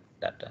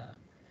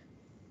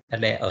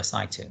they are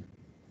assigned to.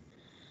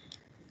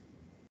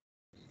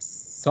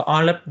 So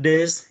all of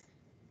this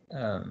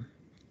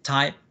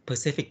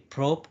type-specific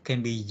probe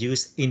can be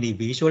used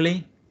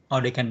individually,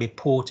 or they can be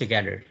pulled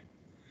together.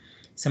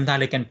 Sometimes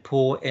they can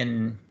pull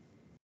in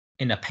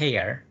a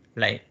pair,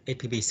 like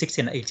HPV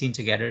 16 and 18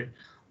 together,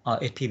 or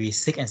HPV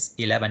 6 and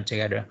 11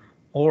 together,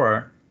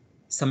 or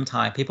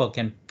sometimes people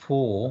can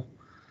pull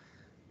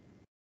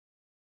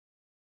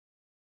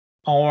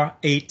all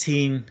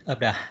 18 of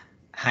the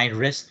high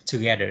risk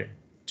together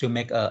to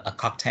make a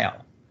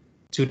cocktail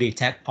to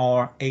detect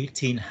all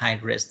 18 high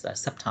risk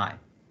subtypes.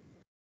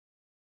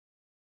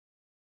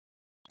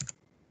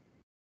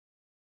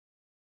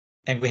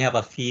 And we have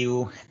a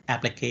few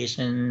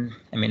applications,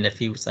 a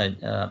few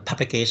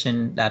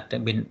publications that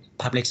have been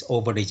published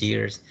over the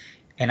years.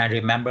 And I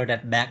remember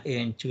that back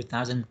in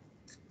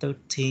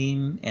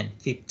 2013 and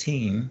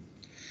 15,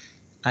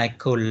 I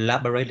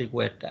collaborated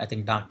with, I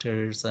think,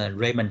 Doctors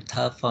Raymond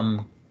Tuff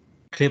from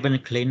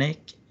Cleveland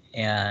Clinic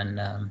and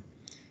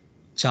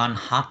Johns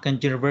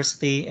Hopkins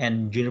University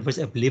and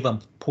University of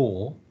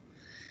Liverpool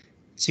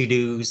to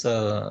do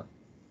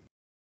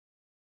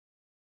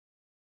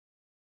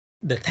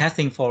the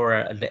testing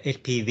for the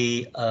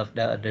HPV of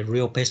the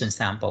real patient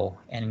sample,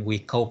 and we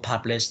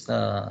co-published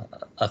a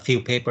few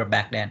papers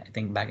back then, I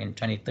think back in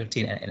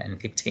 2013 and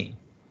 15.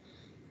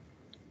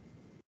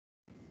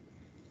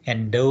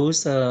 And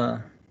those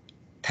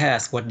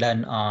tests were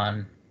done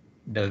on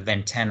the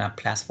Ventana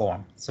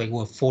platform. So it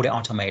was fully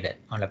automated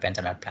on the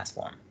Ventana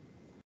platform.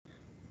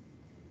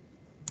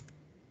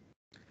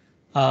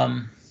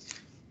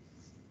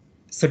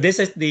 So this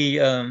is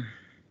the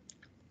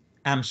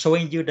I'm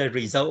showing you the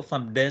result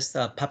from this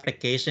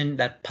publication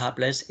that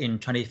published in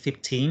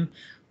 2015,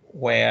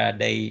 where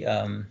they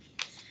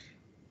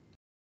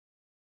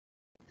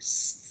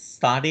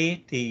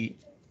studied the,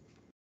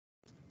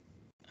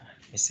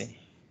 let me see.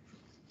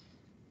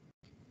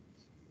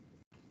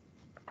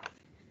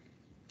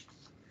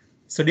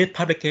 So this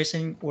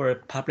publication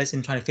were published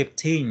in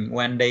 2015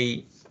 when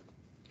they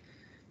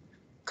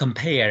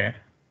compare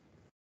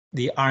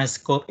the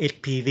RNAscope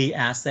HPV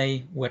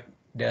assay with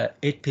the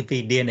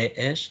HPV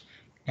DNAH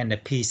and the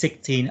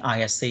P16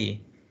 ISC.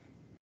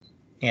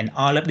 And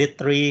all of the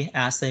three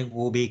assays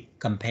will be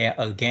compared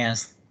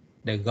against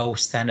the gold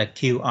standard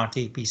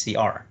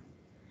qRT-PCR.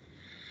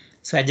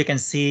 So as you can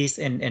see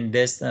in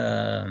this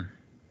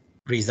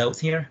results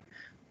here,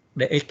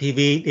 the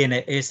HPV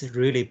DNA is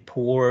really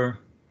poor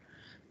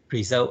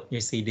result.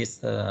 You see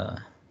this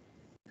a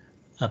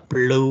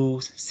blue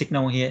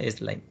signal here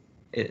is like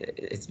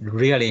it's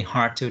really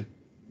hard to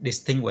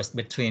distinguish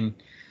between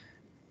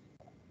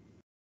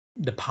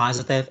the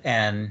positive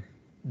and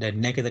the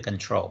negative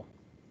control.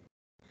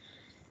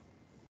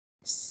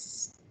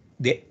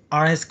 The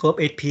RNAscope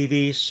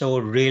HPV show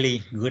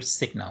really good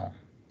signal.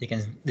 You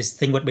can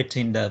distinguish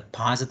between the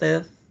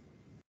positive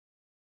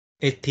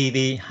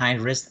HPV high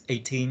risk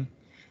 18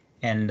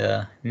 and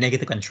the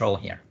negative control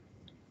here.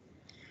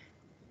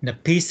 The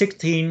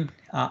P16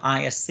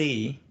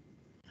 ISC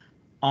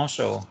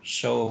also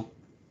show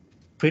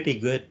pretty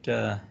good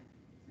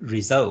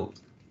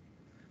result,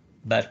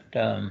 but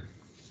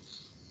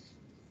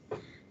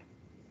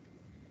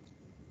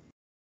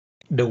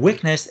the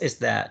weakness is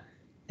that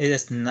it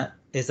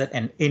is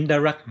an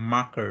indirect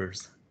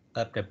markers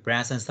of the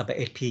presence of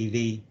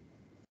HPV,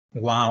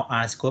 while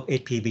RNAscope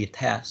HPV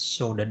tests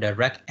show the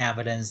direct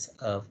evidence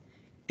of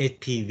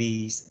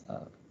HPV's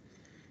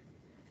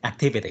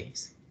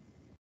activities.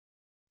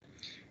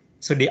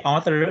 So the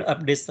author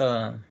of this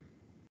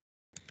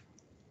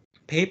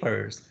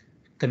papers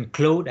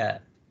conclude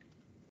that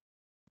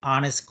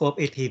RNAscope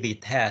HPV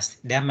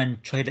test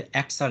demonstrated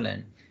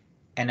excellent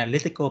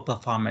analytical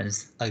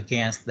performance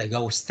against the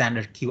gold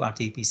standard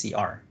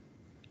qRT-PCR.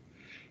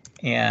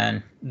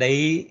 And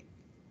they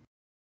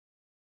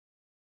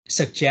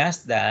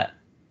suggest that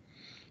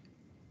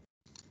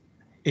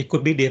it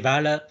could be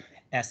developed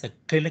as a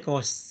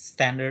clinical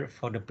standard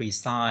for the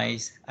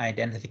precise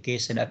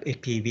identification of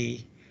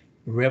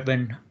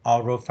HPV-driven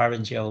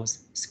oropharyngeal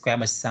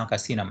squamous cell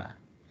carcinoma.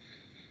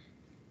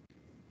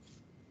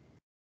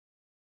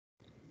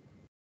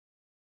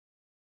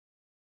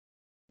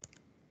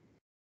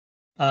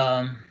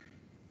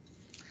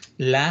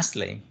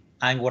 Lastly,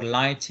 I would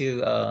like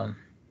to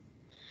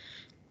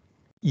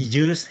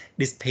use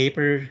this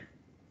paper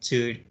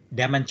to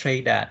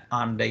demonstrate that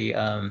on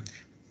the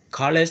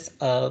College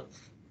of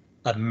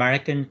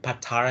American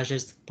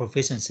Pathologist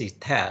Proficiency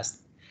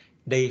Test,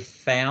 they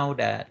found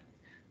that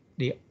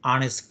the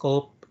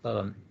RNAscope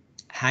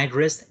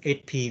high-risk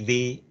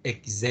HPV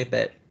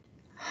exhibit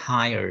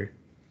higher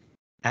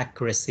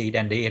accuracy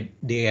than the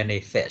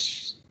DNA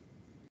FISH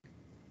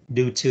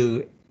due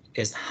to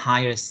its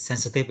higher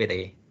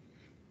sensitivity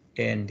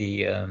in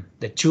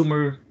the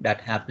tumor that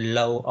have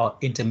low or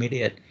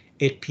intermediate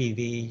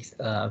HPV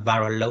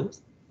viral load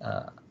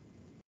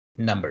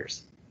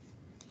numbers.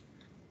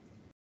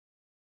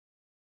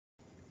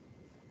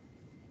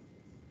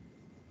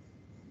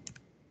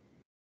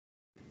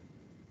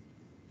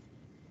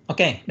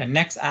 Okay, the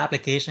next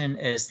application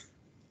is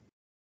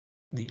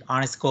the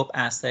RNAscope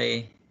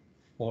assay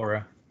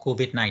for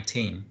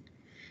COVID-19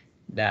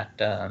 that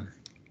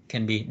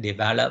can be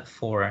developed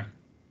for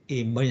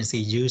emergency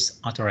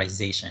use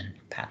authorization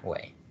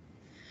pathway.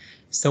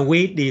 So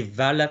we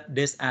developed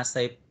this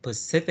assay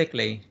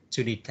specifically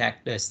to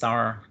detect the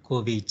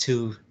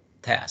SARS-CoV-2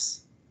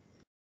 test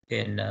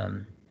in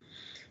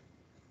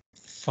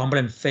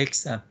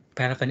formalin-fixed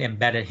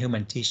paraffin-embedded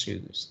human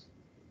tissues.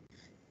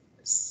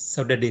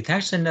 So the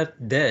detection of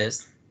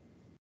this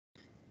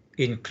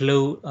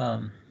include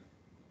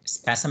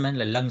specimen,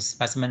 the lung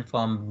specimen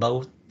from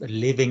both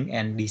living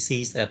and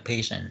deceased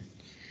patient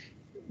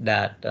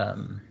that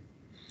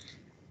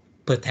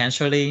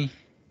potentially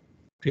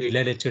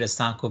related to the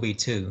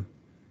SARS-CoV-2,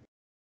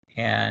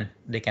 and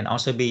they can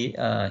also be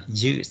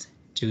used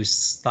to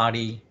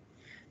study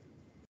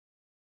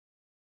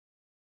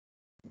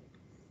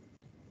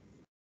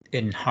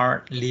in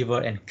heart,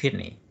 liver, and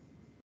kidney.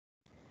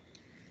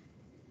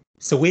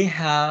 So we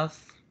have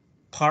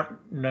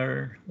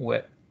partnered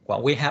with,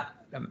 well, we have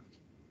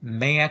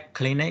Mayo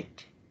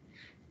Clinic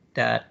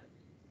that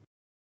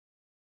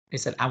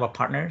is our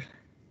partner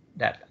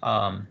that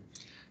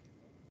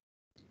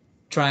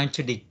trying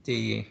to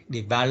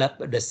develop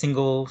the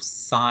single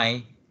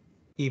site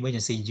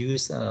emergency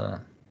use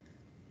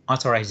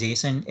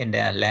authorization in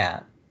their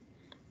lab,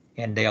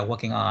 and they are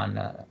working on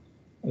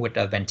with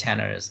the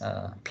Ventana's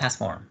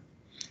platform.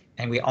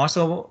 And we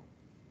also,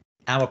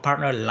 our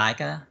partner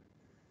Leica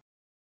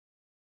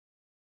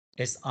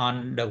is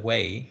on the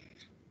way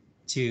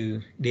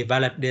to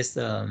develop this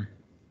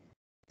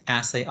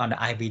assay on the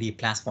IVD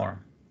platform,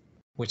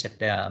 which is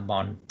the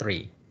Bond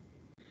 3.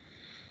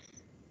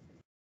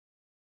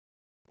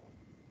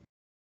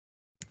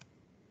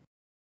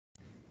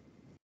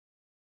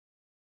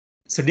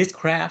 So this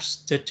graph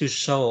just to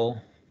show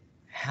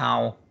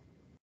how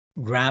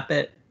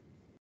rapid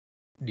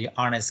the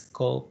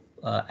RNAscope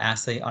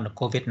assay on the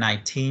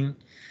COVID-19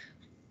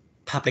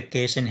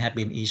 publication had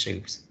been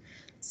issued.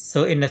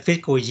 So in the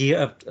fiscal year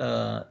of,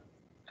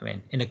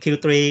 in the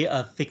Q3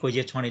 of fiscal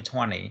year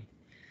 2020,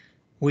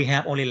 we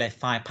have only like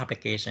 5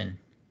 publications,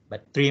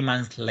 but 3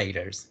 months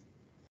later,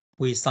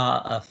 we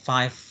saw a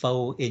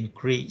 5-fold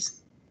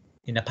increase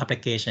in the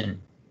publication.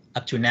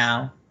 Up to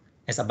now,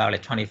 it's about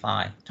like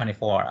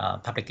 24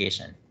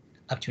 publication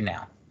up to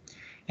now.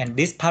 And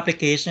this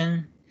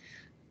publication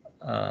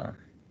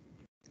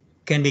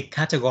can be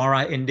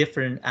categorized in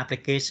different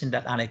applications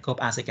that RNAscope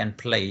assay can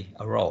play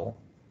a role.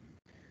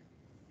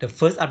 The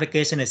first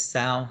application is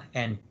cell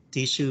and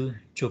tissue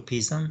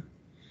tropism,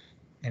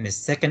 and the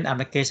second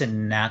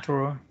application,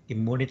 natural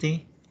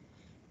immunity,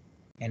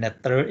 and the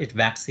third is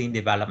vaccine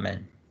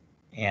development,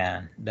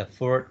 and the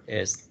fourth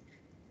is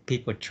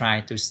people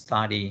trying to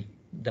study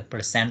the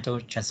placental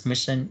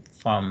transmission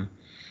from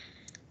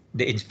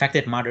the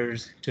infected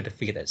mothers to the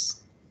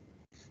fetus.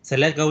 So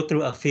let's go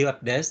through a few of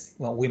this.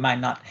 Well, we might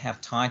not have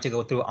time to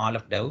go through all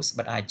of those,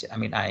 but I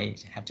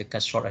have to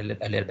cut short a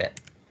little bit.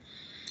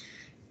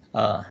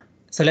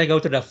 So let's go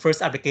to the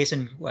first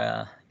application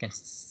where you can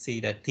see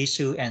the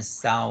tissue and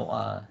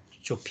cell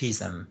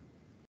tropism.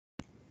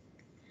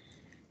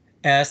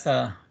 As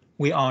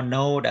we all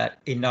know that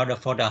in order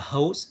for the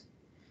host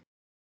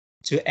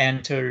to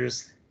enter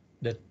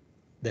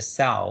the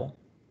cell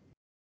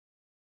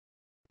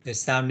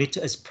needs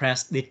to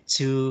express the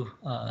two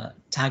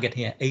target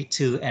here,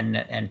 A2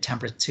 and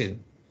temperature 2.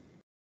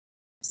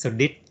 So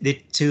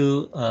the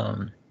two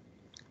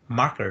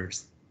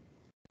markers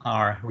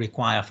are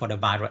required for the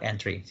viral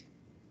entry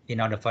in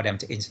order for them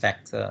to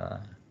infect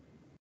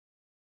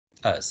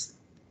us.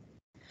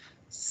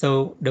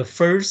 So the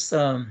first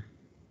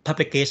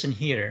publication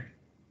here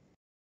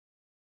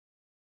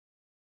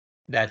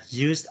that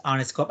used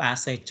RNAscope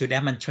assay to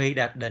demonstrate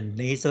that the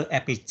nasal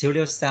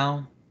epithelial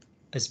cell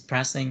is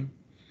expressing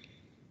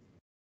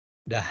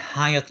the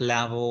highest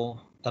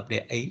level of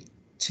the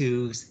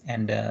A2s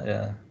and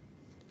the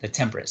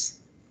temperature.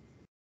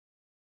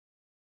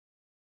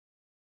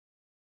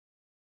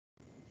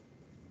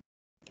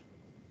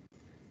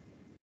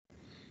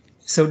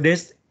 So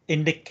this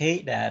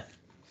indicates that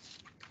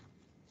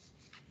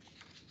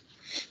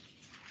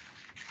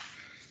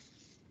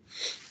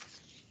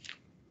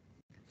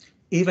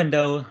even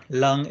though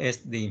lung is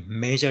the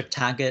major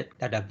target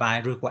that the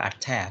virus will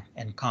attack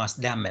and cause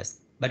damage,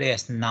 but it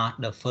is not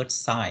the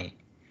first site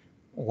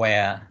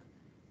where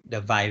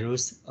the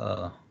virus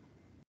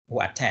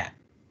will attack.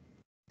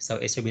 So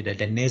it should be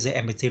the nasal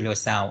epithelial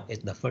cell is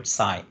the first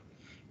site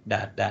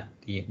that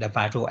the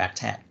virus will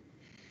attack.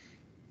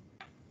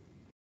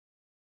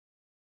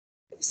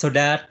 So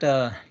that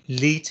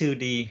lead to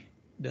the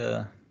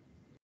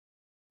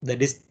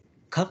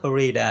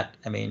discovery that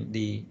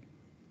the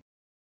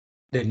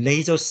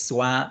nasal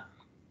swab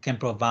can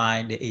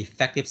provide the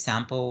effective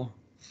sample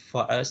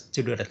for us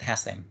to do the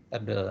testing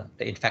of the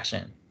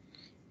infection.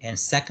 And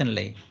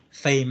secondly,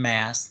 face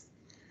mask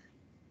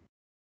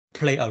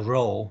play a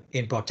role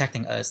in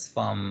protecting us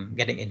from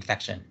getting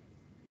infection.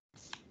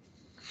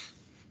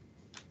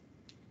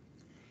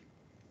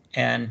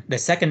 And the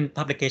second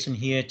publication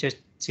here just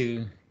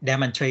to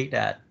demonstrate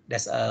that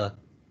there's a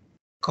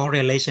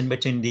correlation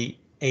between the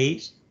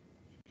age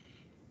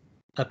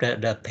of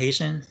the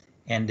patient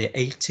and the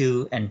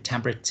A2 and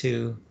temperature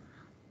 2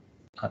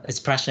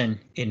 expression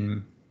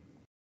in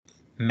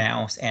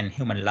mouse and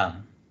human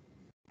lung.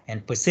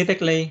 And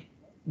specifically,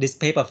 this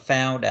paper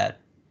found that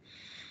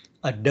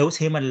those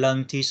human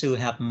lung tissue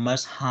have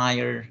much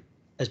higher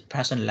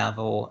expression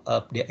level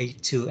of the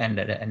A2 and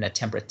the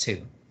temperature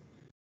 2.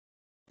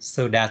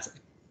 So that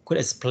could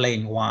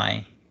explain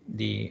why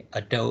the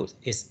adult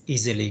is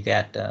easily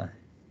get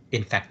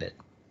infected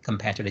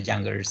compared to the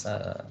younger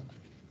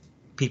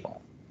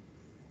people.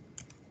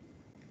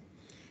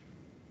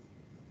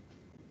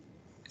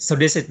 So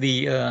this is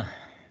the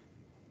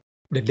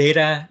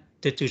data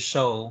to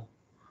show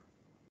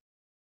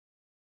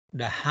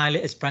the highly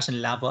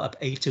expression level of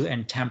A2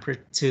 and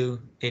temperature 2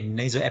 in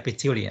nasal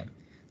epithelium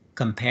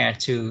compared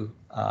to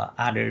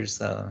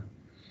others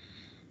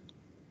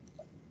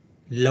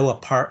lower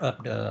part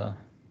of the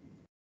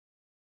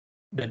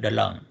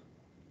lung.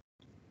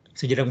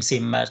 So you don't see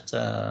much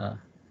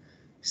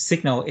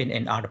signal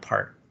in other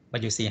part,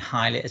 but you see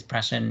highly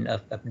expression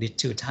of the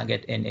two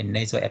target in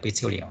nasal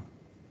epithelium.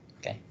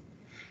 Okay,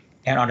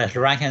 and on the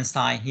right hand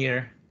side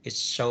here, it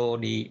show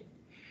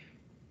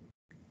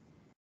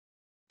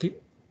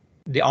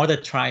the author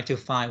try to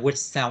find which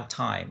cell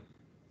type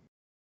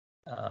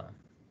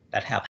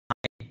that have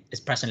high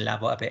expression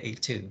level of the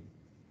A2.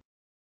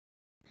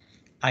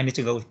 I need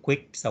to go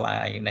quick, so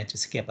I need to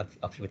skip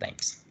a few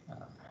things.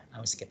 I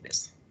will skip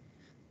this.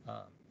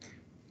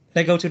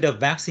 Let's go to the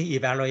vaccine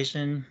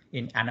evaluation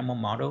in animal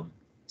model.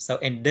 So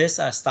in this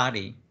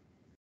study,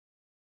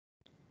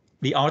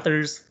 the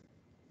authors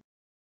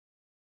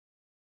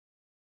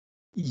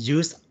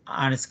used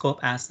RNAscope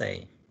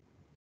assay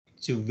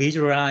to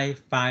visualize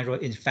viral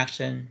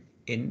infection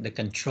in the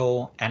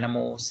control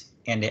animals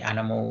and the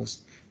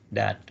animals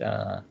that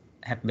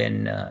have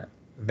been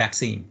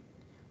vaccinated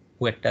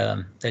with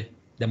the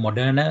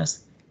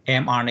Moderna's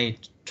mRNA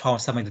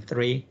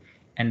 1273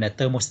 and the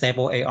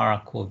thermostable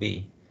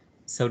AR-COVID.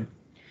 So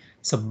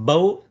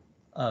both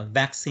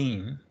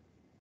vaccine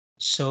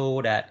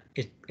show that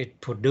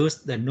it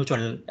produced the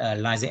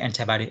neutralizing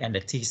antibody and the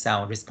T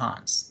cell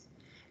response.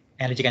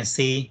 And as you can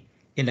see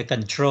in the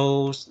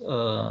controls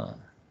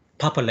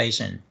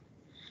population,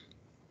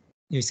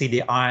 you see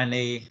the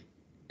RNA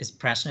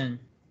expression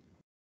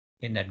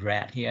in the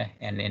red here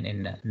and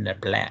in the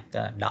black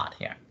dot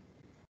here.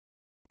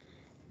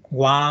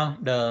 While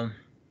the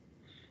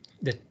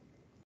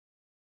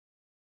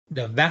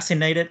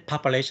vaccinated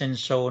population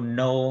show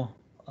no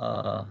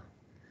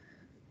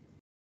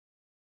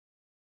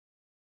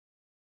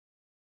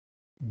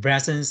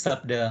presence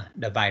of the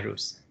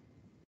virus.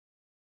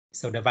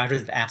 So the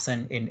virus is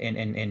absent in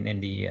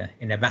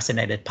the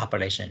vaccinated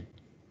population.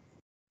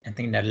 I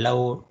think the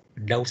low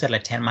dose at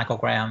like 10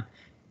 microgram,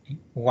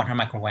 100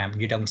 microgram,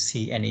 you don't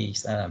see any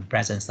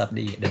presence of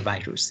the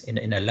virus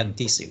in the lung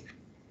tissue.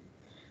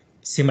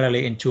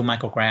 Similarly, in 2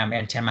 microgram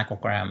and 10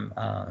 microgram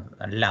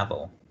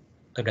level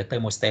of the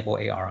thermostable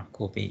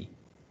AR-CoV.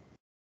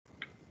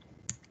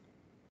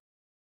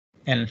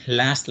 And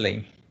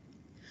lastly,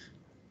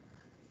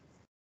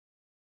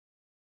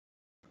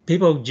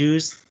 people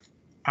use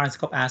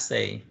RNAscope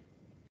assay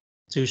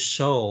to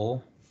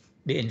show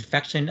the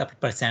infection of the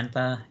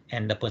placenta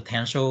and the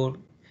potential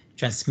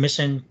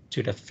transmission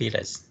to the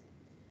fetus.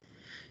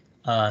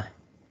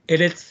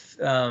 It is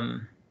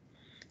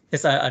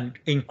there's an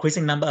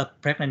increasing number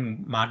of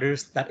pregnant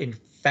mothers that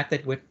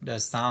infected with the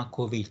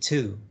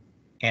SARS-CoV-2,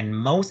 and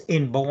most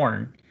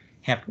inborn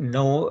have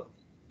no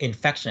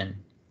infection.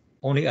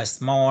 Only a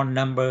small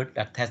number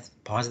that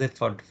test positive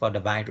for the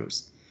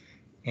virus,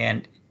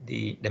 and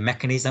the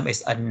mechanism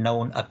is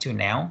unknown up to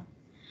now.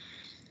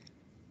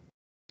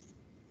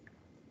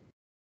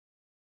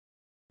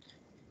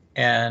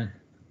 And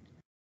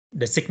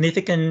the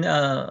significant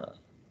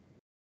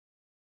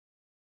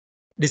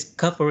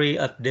discovery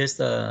of this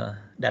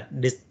that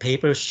this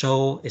paper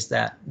show is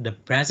that the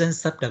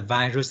presence of the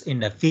virus in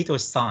the fetal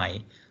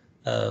side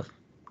of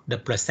the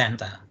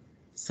placenta,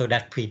 so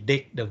that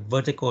predict the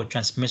vertical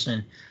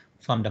transmission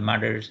from the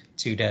mother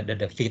to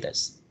the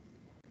fetus.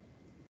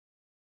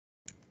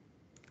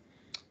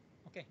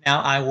 Okay,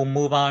 now I will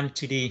move on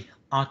to the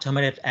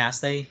automated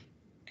assay,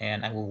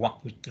 and I will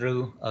walk you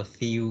through a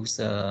few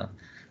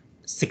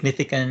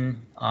significant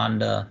on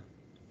the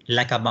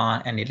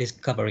Lacabon and the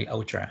Discovery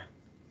Ultra.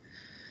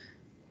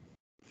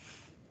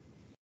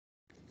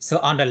 So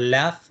on the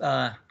left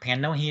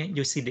panel here,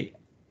 you see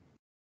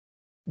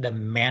the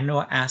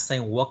manual assay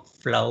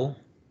workflow.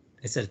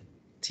 It's a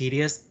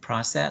tedious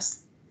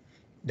process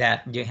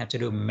that you have to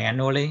do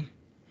manually,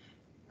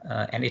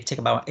 and it takes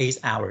about 8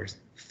 hours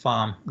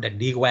from the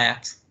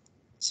dewax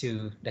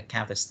to the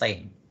counter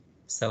stain.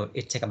 So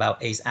it takes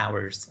about 8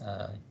 hours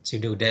to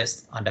do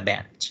this on the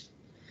bench.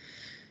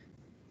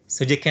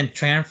 So you can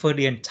transfer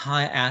the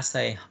entire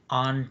assay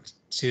on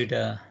to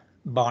the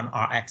Bond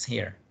RX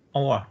here,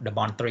 or the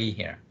Bond 3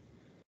 here.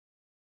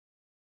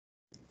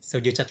 So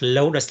you just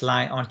load the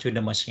slide onto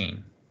the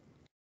machine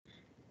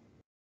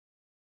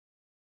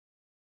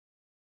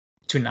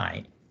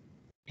tonight,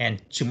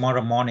 and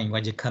tomorrow morning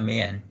when you come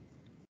in,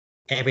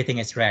 everything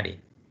is ready.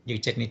 You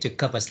just need to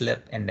cover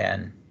slip and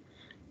then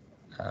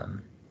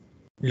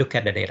look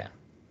at the data.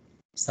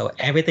 So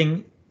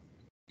everything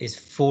is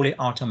fully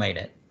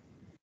automated,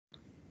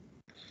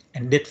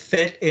 and it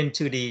fit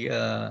into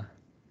the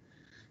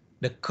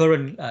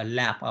current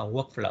lab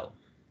workflow.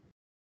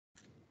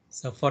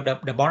 So for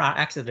the Bond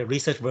RX is the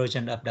research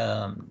version of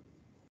the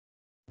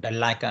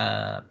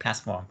Leica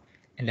platform,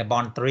 and the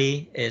Bond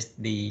 3 is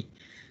the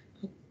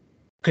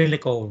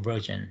clinical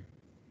version,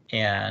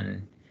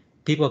 and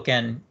people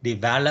can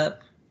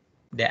develop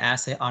the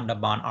assay on the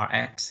Bond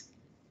RX,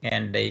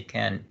 and they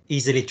can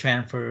easily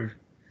transfer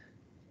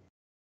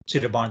to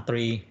the Bond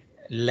 3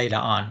 later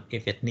on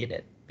if it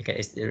needed,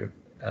 because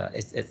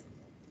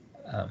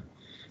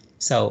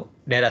so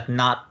there is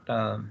not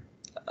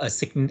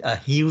a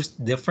huge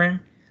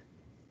difference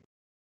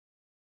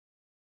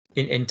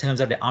in terms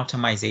of the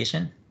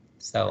optimization.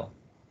 So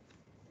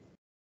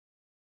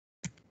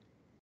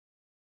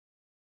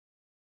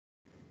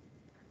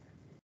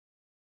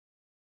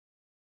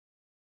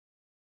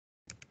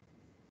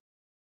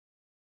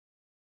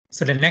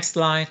the next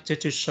slide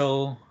to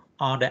show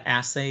all the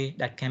assay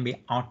that can be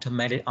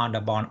automated on the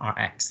Bond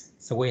RX.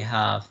 So we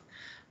have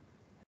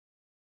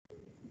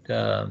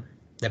the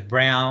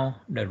brown,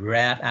 the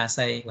red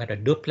assay. We have the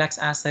duplex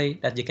assay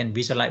that you can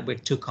visualize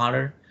with 2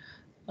 colors,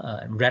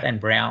 red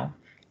and brown.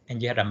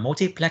 And you have a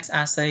multiplex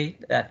assay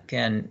that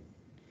can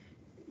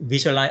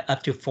visualize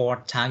up to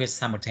 4 targets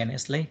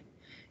simultaneously.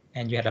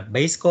 And you have a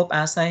base scope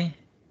assay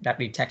that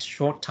detects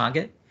short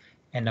target,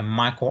 and the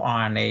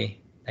microRNA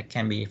that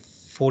can be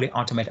fully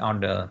automated on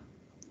the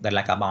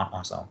Lacabon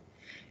also.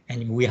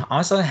 And we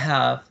also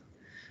have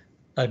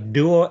a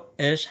dual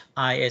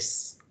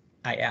HISIF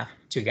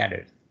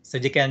together. So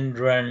you can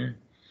run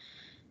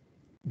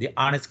the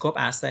RNAscope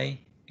assay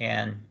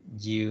and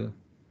you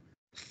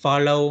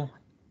follow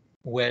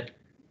with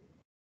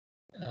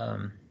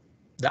the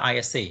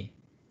ISC.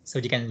 So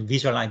you can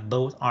visualize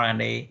both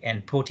RNA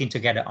and protein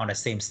together on the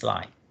same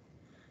slide.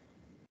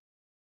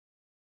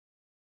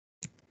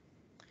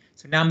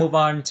 So now move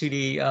on to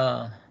the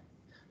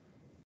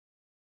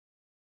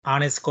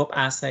RNAscope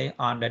assay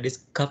on the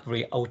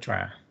Discovery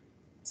Ultra.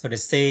 So the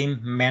same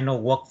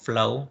manual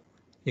workflow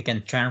you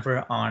can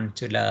transfer on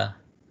to the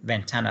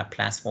Ventana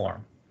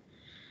platform.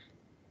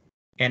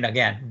 And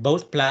again,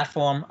 both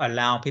platforms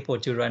allow people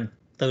to run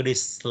 30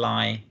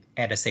 slides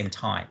at the same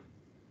time.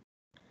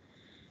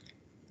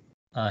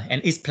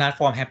 And each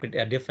platform has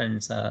a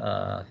different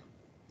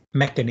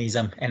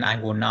mechanism, and I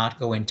will not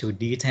go into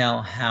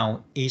detail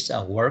how each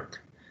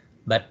work,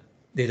 but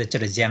this is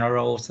just a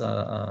general,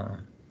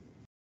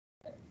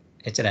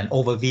 it's an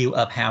overview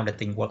of how the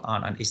thing works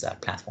on each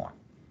platform.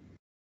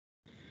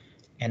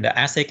 And the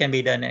assay can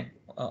be done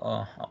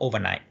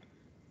overnight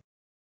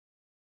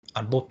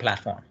on both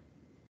platforms.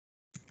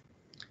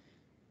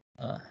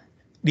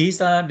 These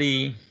are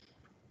the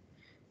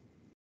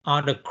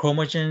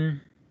chromosomes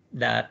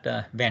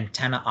that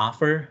Ventana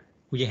offer.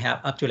 We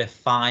have up to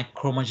 5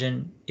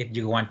 chromosomes if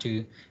you want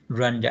to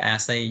run the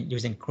assay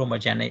using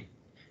chromogenic.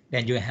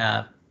 Then you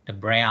have the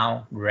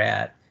brown,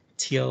 red,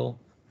 teal,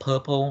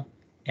 purple,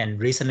 and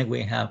recently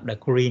we have the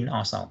green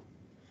also.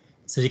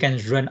 So you can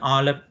run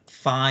all of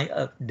 5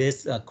 of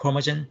this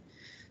chromosome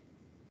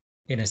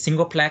in a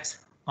single plex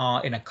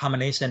or in a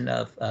combination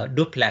of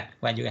duplex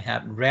where you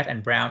have red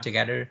and brown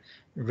together,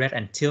 red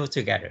and teal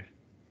together,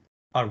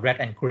 or red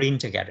and green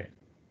together.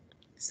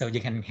 So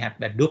you can have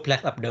the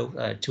duplex of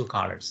those 2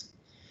 colors.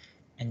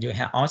 And you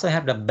also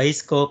have the base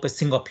scope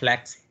single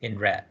plex in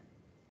red.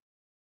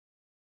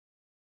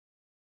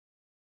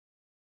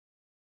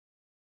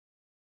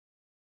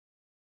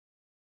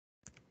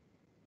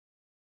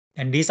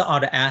 And these are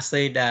the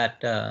assays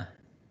that that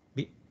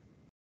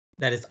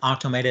is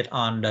automated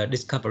on the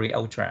Discovery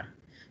Ultra.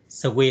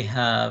 So we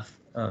have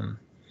the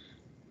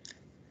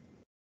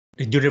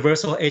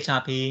universal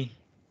HRP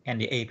and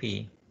the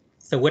AP.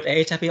 So with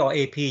HRP or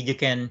AP, you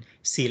can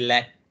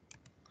select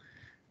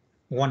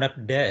one of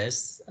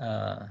this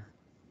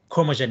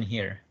chromosome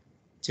here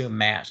to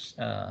match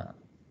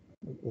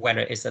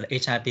whether it's an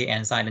HRP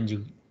enzyme, and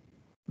you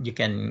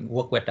can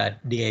work with a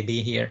DAB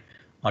here,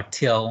 or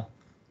teal,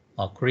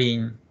 or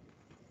green,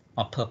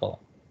 or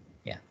purple.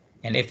 Yeah,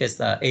 and if it's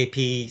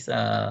AP's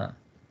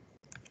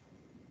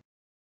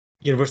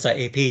universal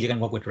AP, you can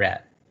work with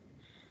red.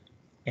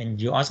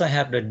 And you also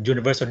have the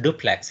universal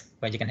duplex,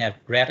 where you can have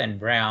red and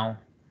brown.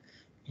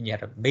 And you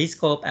have a base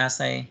scope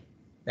assay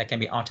that can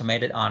be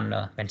automated on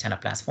the Ventana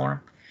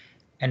platform.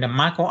 And the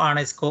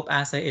microRNAscope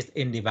assay is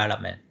in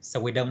development. So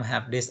we don't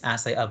have this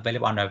assay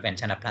available on the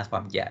Ventana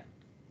platform yet.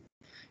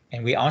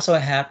 And we also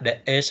have the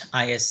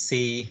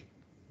HISC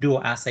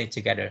dual assay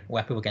together,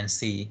 where people can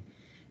see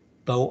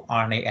both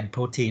RNA and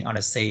protein on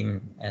the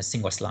same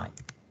single slide.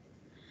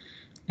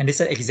 And this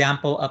is an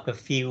example of the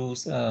few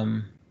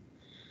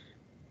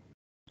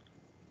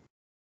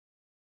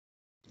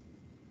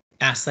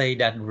assay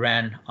that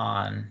ran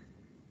on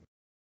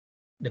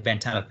the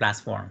Ventana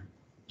platform.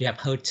 You have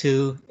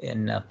HER2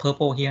 in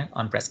purple here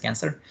on breast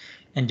cancer,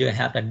 and you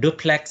have the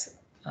duplex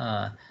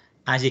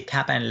Ig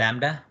kappa and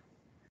lambda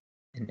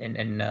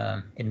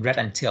in red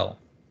and teal.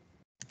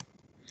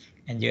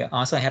 And you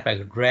also have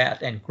a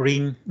red and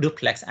green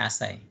duplex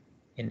assay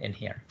in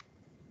here.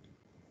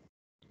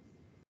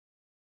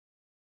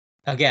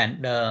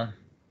 Again, the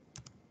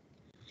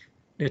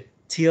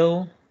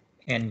teal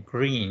and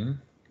green,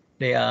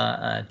 they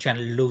are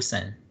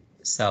translucent.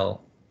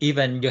 So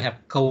even you have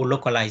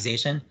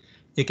co-localization,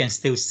 you can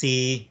still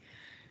see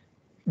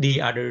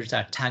the others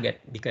are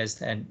target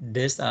because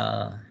this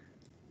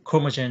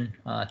chromosome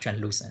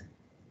translucent.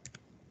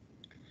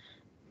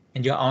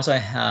 And you also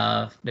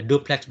have the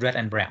duplex red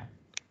and brown.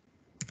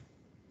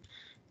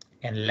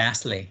 And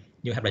lastly,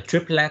 you have the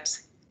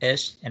triplex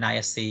H and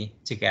ISC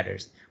together,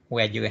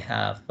 where you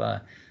have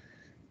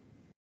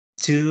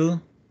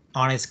 2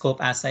 RNAscope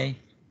assay,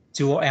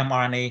 2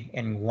 mRNA,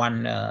 and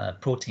 1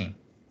 protein.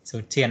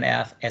 So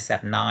TNF,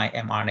 SF9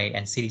 mRNA,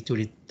 and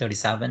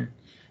CD237,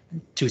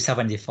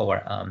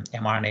 274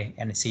 mRNA,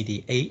 and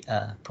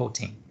CD8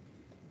 protein.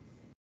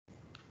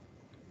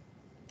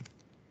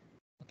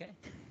 Okay,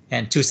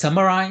 and to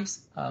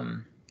summarize,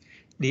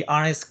 the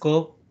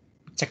RNAscope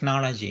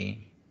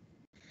technology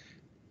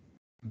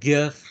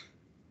gives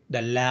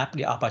the lab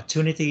the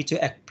opportunity to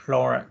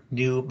explore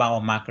new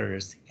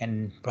biomarkers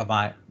and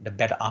provide the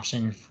better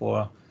option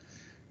for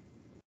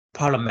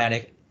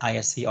problematic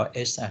ISC or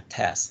H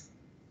tests.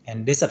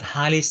 And this is a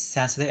highly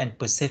sensitive and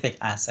specific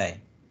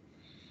assay.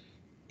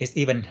 It's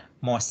even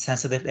more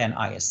sensitive than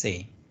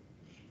ISC.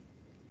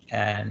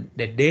 And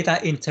the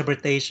data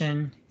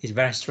interpretation is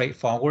very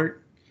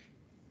straightforward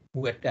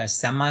with a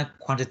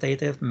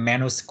semi-quantitative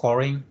manual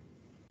scoring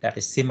that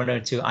is similar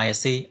to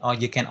ISC, or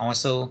you can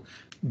also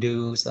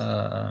do use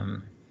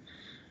the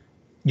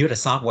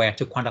software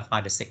to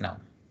quantify the signal.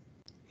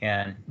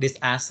 And this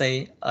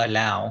assay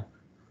allows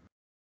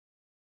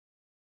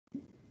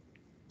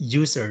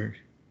user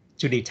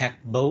to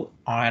detect both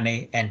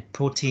RNA and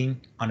protein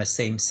on the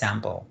same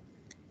sample.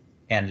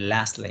 And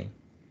lastly,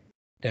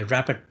 the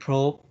rapid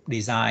probe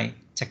design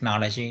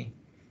technology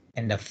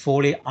and the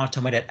fully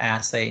automated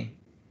assay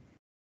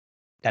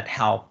that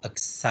help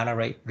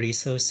accelerate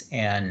research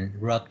and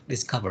drug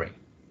discovery.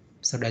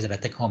 So those are the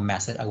take-home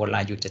message I would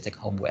like you to take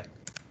home with.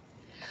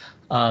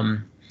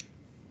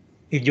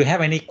 If you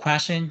have any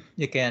question,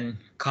 you can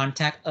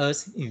contact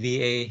us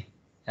via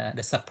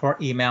the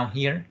support email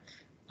here,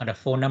 or the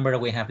phone number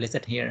we have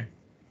listed here.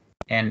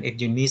 And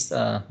if you need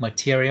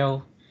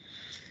material,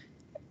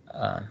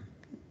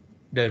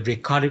 the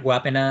recorded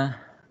webinar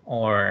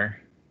or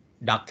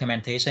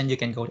documentation, you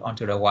can go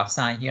onto the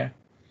website here.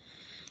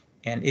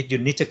 And if you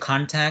need to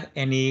contact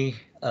any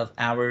of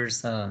our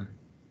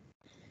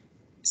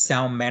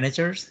cell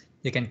managers,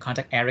 you can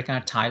contact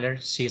Erica Tyler.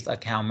 She's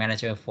account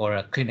manager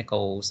for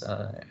clinicals,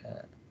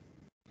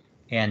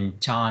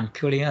 and John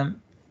Pulliam,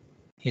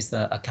 he's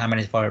the account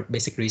manager for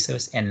basic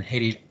research, and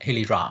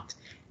Haley Rock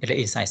at the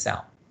Inside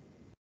Cell.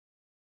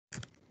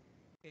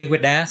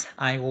 With that,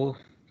 I will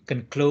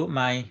conclude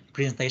my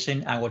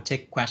presentation. I will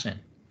take questions.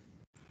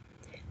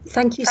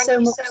 Thank you so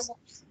much,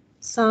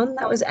 Son.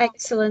 That was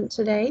excellent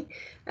today.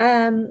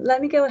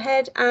 Let me go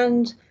ahead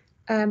and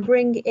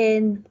bring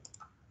in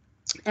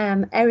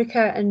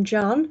Erica and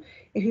John,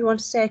 if you want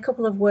to say a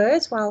couple of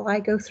words while I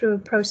go through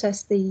and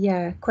process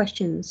the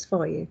questions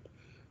for you.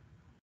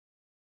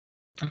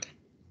 Okay.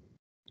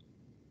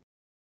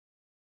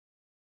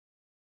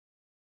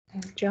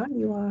 John,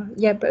 you are,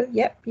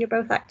 you're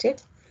both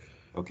active.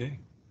 Okay.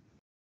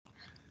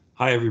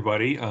 Hi,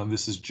 everybody.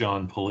 This is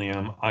John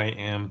Pulliam. I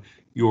am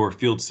your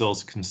field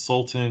sales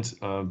consultant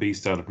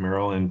based out of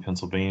Maryland,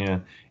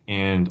 Pennsylvania,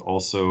 and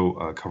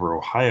also cover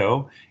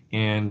Ohio.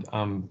 And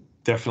I'm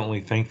definitely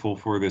thankful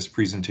for this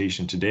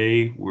presentation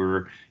today,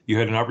 where you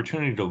had an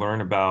opportunity to learn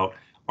about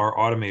our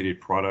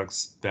automated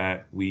products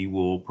that we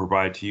will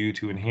provide to you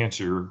to enhance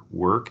your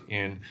work,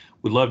 and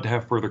would love to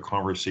have further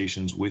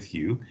conversations with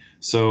you.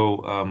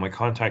 So my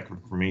contact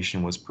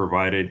information was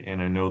provided,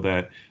 and I know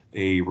that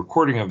a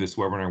recording of this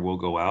webinar will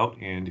go out.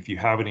 And if you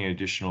have any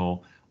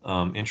additional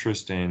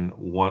interest and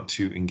want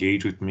to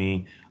engage with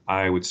me,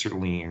 I would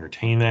certainly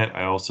entertain that.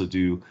 I also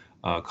do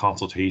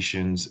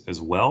consultations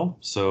as well.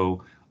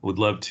 So would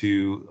love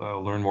to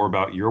learn more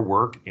about your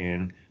work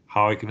and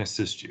how I can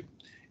assist you.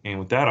 And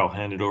with that, I'll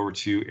hand it over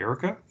to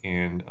Erica,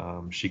 and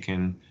she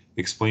can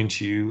explain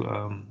to you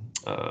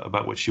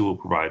about what she will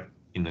provide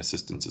in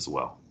assistance as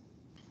well.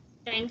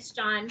 Thanks,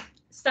 John.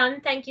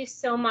 Sun, thank you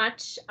so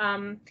much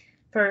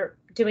for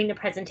doing the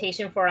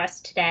presentation for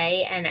us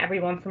today, and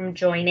everyone from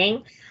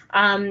joining.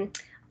 I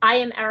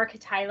am Erica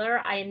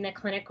Tyler. I am the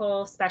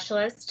clinical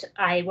specialist.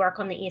 I work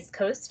on the East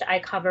Coast. I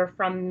cover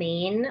from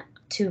Maine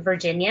to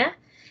Virginia.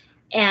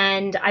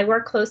 And I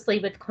work closely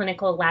with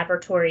clinical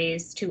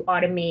laboratories to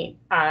automate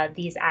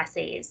these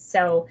assays.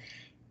 So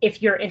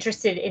if you're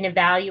interested in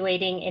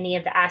evaluating any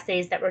of the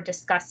assays that were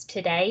discussed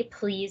today,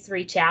 please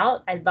reach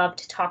out. I'd love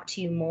to talk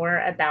to you more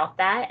about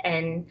that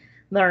and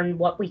learn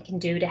what we can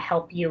do to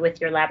help you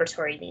with your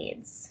laboratory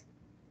needs.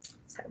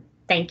 So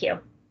thank you.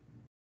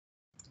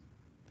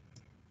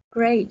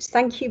 Great,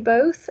 thank you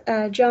both,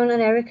 John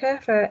and Erica,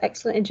 for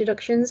excellent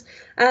introductions.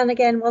 And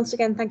again, once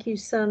again, thank you,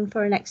 Sun,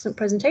 for an excellent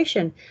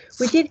presentation.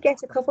 We did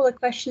get a couple of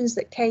questions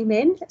that came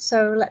in,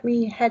 so let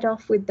me head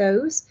off with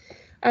those.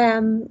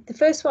 The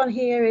first one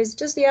here is,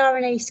 does the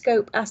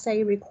RNAscope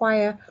assay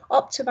require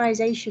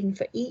optimization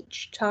for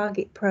each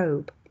target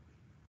probe?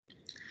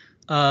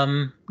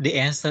 The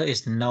answer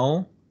is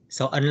no.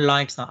 So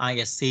unlike the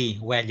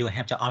ISC, where you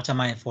have to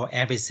optimize for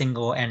every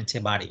single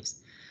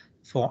antibodies,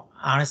 for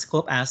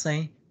RNAscope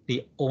assay,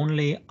 the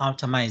only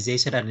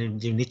optimization that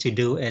you need to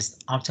do is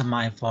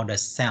optimize for the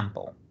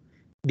sample,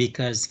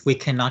 because we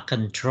cannot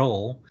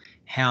control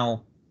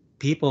how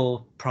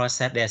people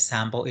process their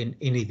sample in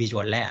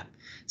individual lab.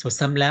 So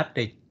some lab,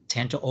 they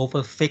tend to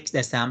overfix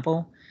their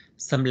sample.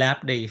 Some lab,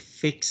 they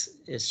fix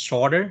it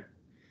shorter.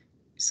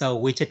 So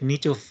we just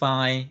need to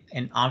find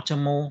an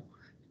optimal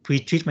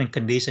pre-treatment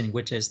condition,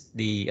 which is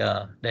the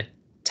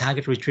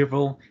target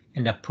retrieval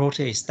and the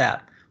protease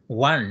step.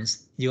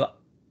 Once you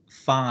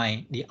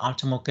find the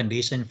optimal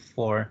condition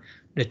for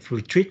the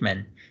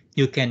pre-treatment,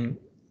 you can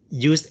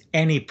use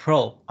any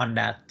probe on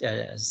that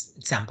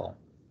sample.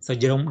 So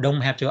you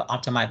don't have to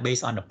optimize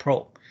based on the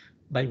probe,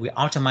 but we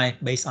optimize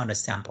based on the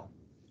sample.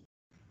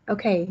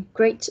 Okay,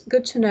 great,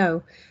 good to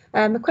know.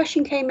 A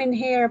question came in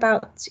here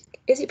about,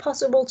 is it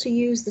possible to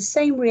use the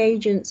same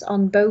reagents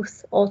on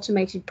both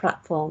automated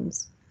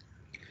platforms?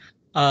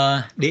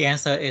 The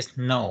answer is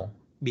no,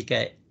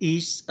 because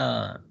each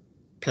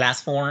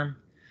platform,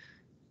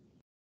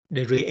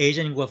 the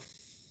reagent was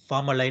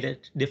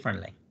formulated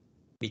differently,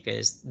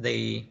 because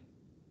the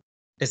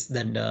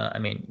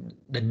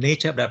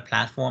nature of the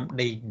platform,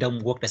 they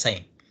don't work the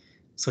same.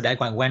 So that's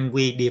why when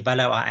we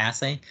develop our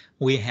assay,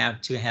 we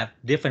have to have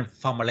different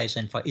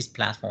formulation for each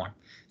platform.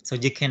 So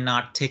you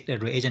cannot take the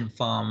reagent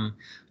from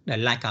the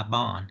Leica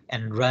bond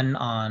and run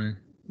on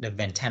the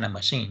Ventana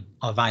machine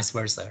or vice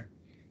versa.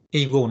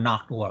 It will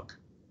not work.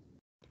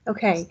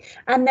 Okay,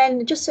 and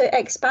then just to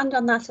expand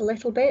on that a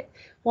little bit,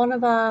 one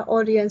of our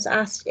audience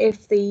asked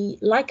if the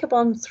Leica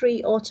Bond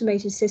 3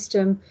 automated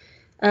system,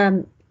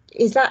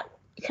 is that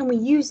can we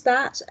use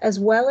that as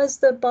well as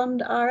the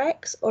Bond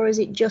RX, or is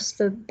it just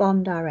the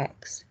Bond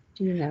RX?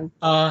 Do you know?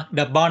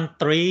 The Bond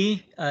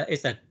 3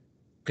 is a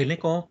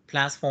clinical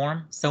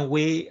platform. So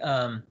we,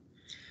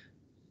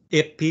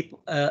 if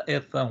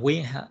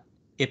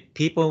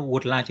people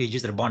would like to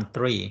use the Bond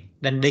 3,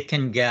 then they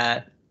can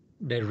get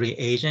the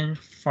reagent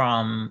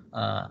from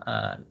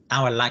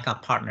our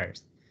Leica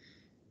partners.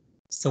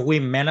 So we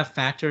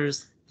manufacture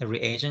the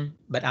reagent,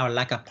 but our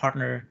Leica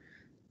partner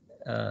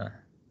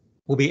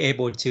will be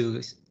able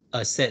to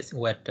assist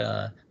with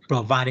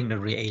providing the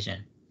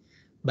reagent.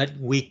 But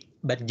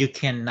you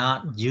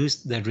cannot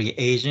use the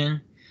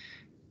reagent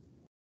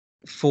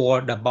for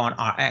the Bond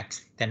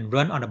RX, then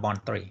run on the Bond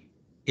 3.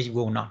 It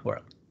will not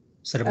work.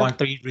 So the Bond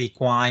 3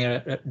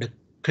 require the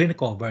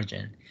clinical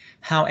version.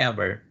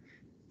 However,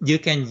 you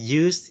can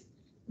use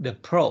the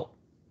probe.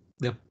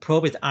 The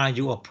probe is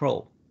RUO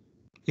probe.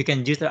 You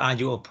can use the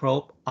RUO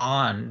probe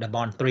on the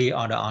Bond 3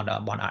 or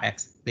the Bond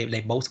RX.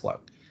 They both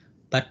work.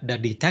 But the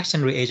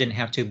detection reagent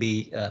have to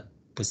be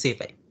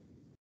specific.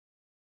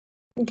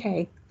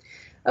 Okay.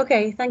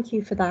 Okay, thank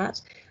you for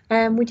that.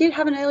 We did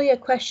have an earlier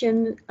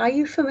question. Are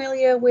you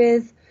familiar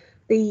with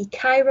the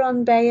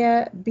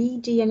Chiron-Bayer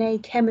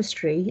bDNA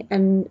chemistry,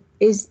 and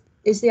is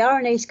the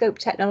RNAscope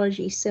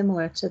technology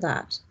similar to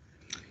that?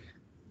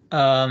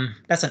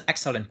 That's an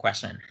excellent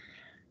question.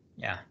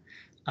 Yeah.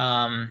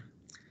 I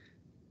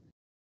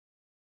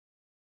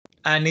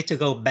need to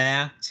go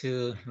back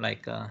to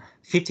like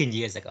 15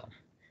 years ago.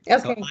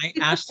 Okay. So I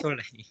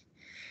actually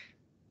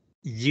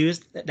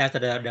used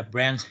the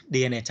branch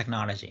DNA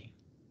technology.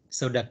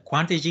 So the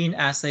Quantigene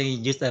assay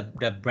used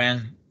the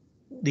branch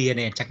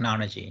DNA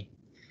technology,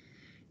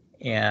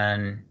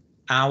 and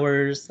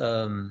our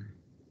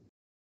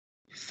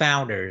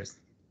founders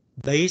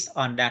based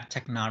on that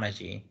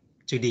technology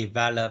to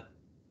develop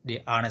the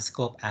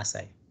RNAscope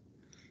assay.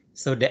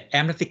 So the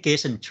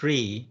amplification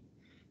tree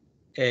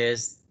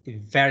is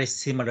very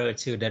similar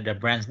to the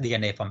branch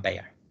DNA from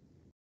Bayer.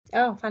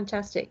 Oh,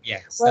 fantastic. Yeah.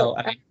 Well, so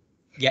I mean,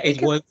 yeah,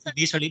 it was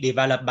initially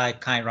developed by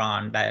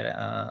Chiron,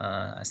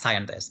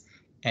 scientists,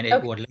 and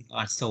it was later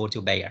on sold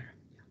to Bayer.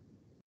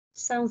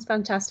 Sounds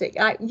fantastic.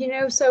 You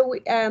know, so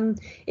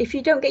if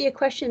you don't get your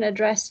question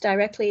addressed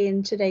directly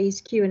in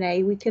today's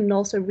Q&A, we can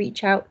also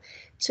reach out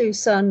to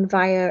Sun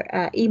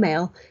via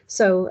email,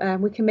 so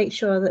we can make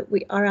sure that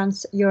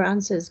your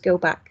answers go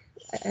back,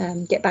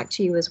 get back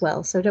to you as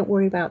well. So don't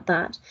worry about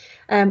that.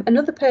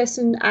 Another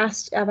person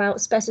asked about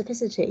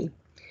specificity.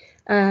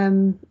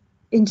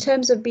 In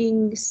terms of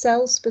being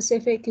cell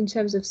specific, in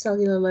terms of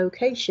cellular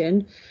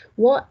location,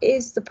 what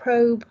is the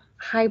probe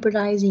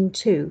hybridizing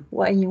to?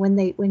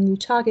 When you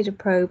target a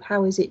probe,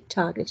 how is it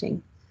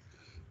targeting?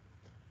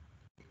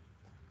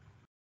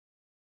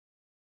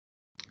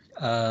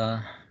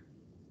 I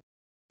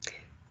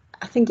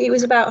think it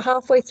was about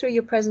halfway through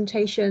your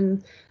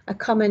presentation, a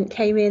comment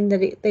came in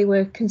that they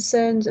were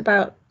concerned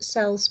about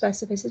cell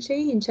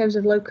specificity in terms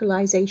of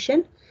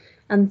localization,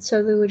 and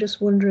so they were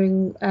just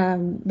wondering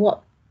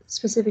what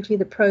specifically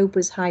the probe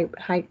was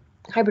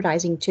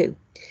hybridizing to.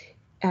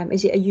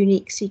 Is it a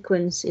unique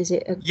sequence? Is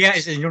it? Yeah,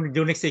 it's a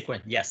unique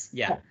sequence. Yes.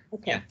 Yeah.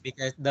 Okay. Yeah,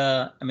 because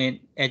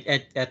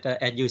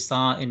as you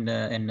saw in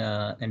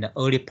the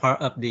early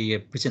part of the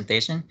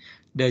presentation,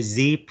 the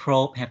Z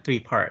probe have 3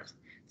 parts.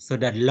 So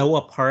the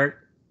lower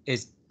part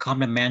is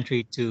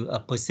complementary to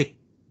a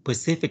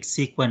specific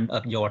sequence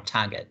of your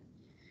target.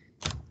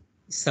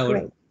 So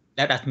Great.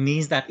 that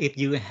means that if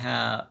you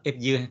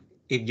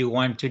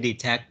want to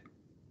detect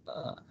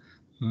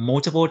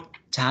multiple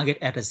target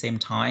at the same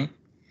time,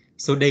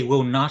 so they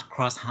will not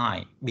cross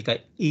high, because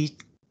each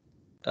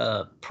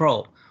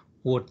probe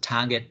would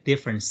target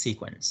different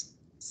sequence.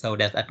 So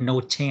there's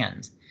no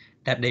chance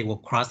that they will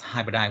cross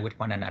hybridize with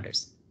one another.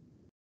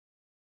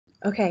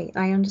 Okay,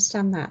 I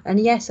understand that. And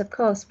yes, of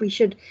course, we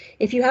should,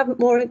 if you have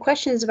more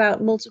questions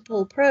about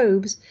multiple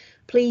probes,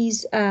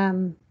 please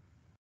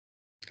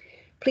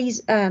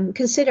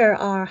consider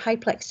our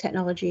HiPlex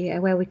technology,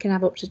 where we can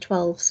have up to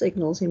 12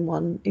 signals in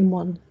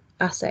one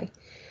assay.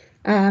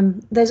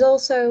 There's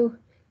also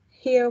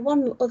here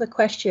one other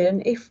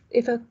question. If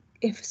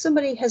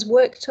somebody has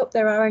worked up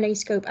their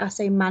RNAscope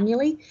assay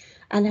manually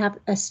and have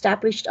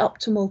established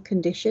optimal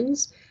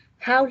conditions,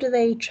 how do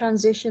they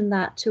transition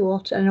that to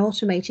an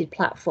automated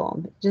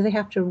platform? Do they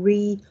have to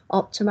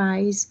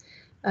re-optimize?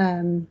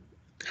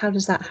 How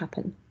does that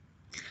happen?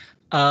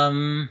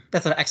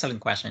 That's an excellent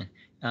question.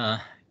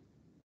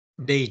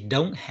 They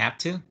don't have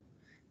to.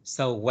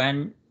 So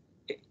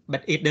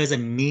but it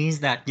doesn't mean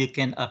that you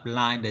can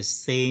apply the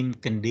same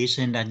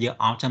condition that you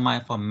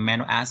optimize for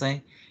manual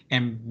assay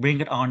and bring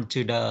it on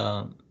to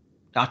the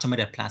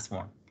automated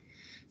platform.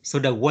 So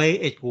the way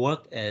it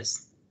works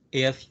is,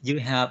 if you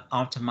have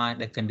optimized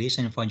the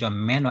condition for your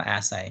manual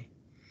assay,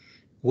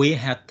 we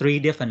have 3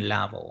 different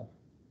levels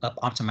of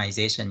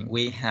optimization.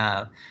 We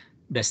have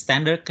the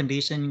standard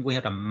condition, we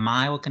have the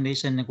mild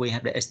condition, we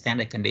have the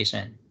extended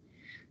condition.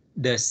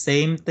 The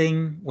same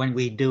thing when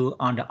we do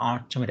on the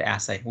automated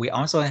assay. We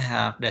also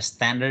have the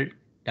standard,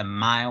 the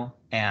mild,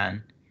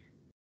 and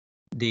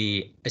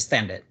the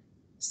extended.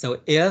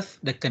 So if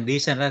the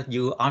condition that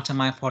you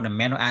optimize for the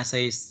manual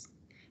assays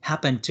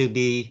happen to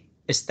be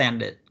a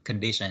standard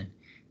condition,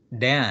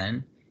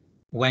 then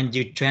when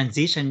you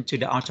transition to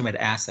the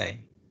automated assay,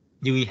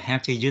 you will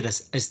have to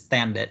use a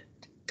standard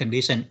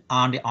condition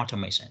on the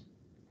automation.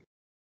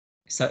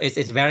 So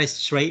it's very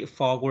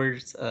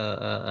straightforward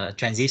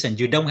transition.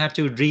 You don't have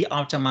to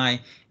re-optimize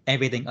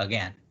everything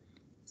again.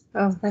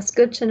 Oh, that's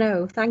good to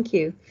know. Thank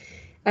you.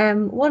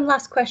 One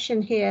last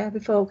question here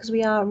because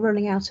we are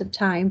running out of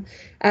time.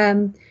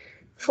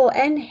 For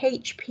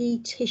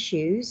NHP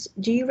tissues,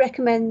 do you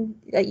recommend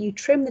that you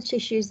trim the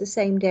tissues the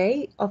same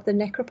day of the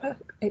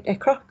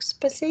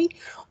necropsy,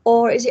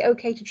 or is it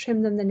okay to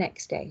trim them the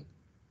next day?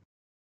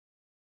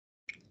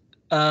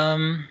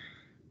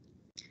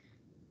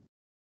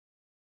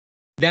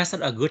 That's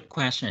a good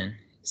question.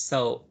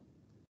 So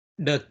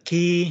the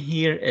key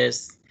here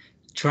is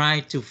try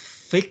to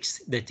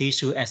fix the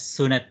tissue as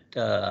soon as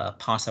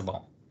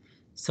possible.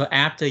 So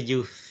after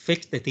you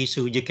fix the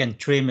tissue, you can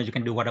trim it, you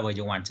can do whatever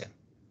you want to.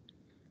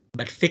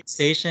 But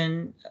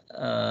fixation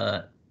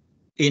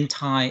in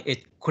time is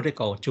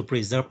critical to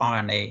preserve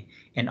RNA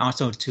and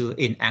also to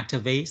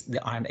inactivate the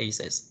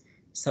RNases.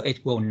 So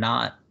it will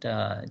not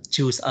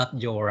choose up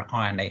your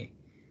RNA.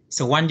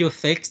 So once you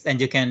fix, then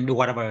you can do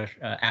whatever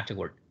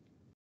afterward.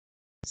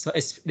 So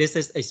this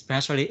is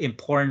especially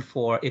important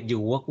for if you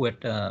work with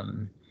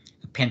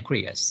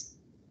pancreas.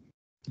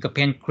 Because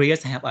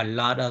pancreas have a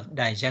lot of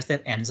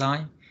digestive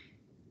enzyme.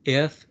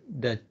 If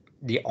the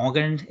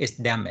organ is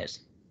damaged,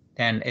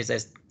 then it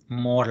is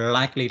more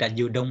likely that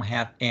you don't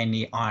have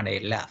any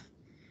RNA left.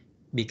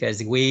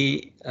 Because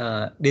we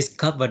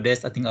discovered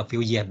this, I think, a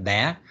few years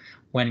back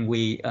when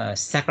we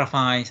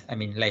sacrificed,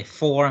 like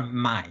 4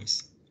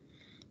 mice.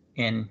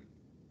 And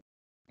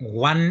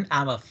 1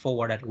 out of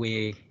 4 that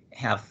we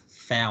have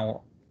found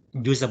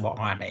usable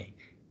RNA.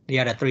 The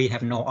other 3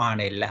 have no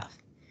RNA left.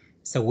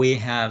 So we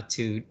have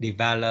to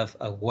develop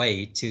a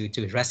way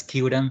to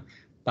rescue them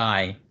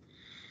by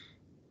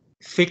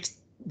fix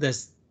the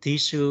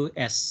tissue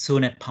as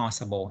soon as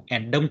possible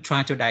and don't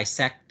try to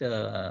dissect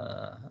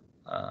the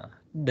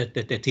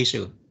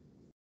tissue.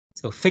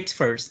 So fix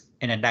first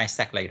and then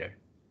dissect later.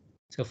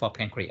 So for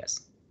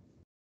pancreas.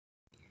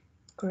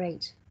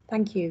 Great.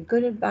 Thank you.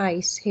 Good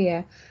advice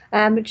here.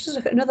 Just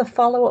another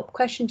follow-up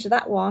question to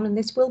that one, and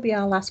this will be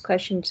our last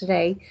question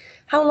today.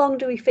 How long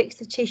do we fix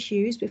the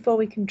tissues before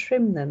we can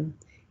trim them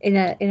in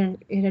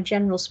a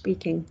general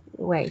speaking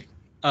way?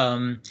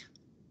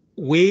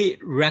 We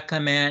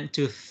recommend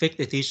to fix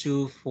the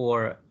tissue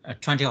for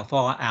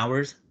 24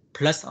 hours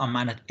plus or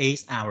minus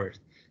 8 hours.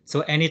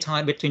 So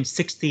anytime between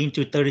 16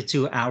 to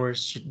 32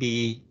 hours should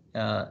be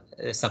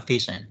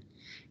sufficient,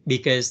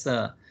 because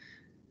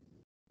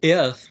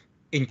if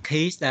in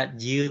case that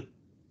you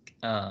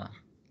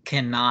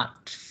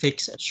cannot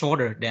fix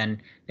shorter, then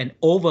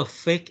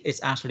overfix is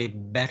actually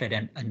better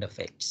than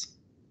underfix.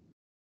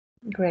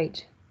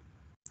 Great.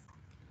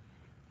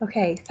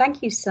 Okay,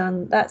 thank you,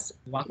 Sun. That's,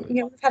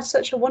 we've had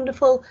such a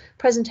wonderful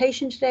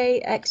presentation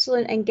today,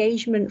 excellent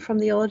engagement from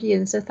the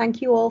audience. So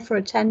thank you all for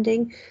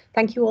attending.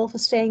 Thank you all for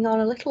staying on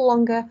a little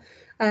longer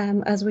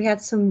as we had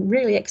some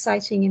really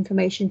exciting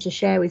information to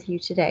share with you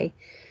today.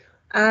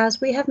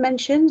 As we have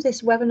mentioned,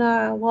 this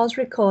webinar was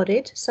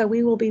recorded, so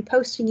we will be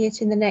posting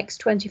it in the next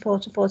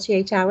 24 to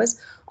 48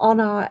 hours on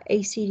our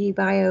ACD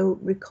Bio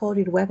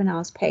recorded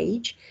webinars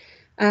page.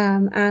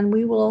 And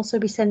we will also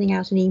be sending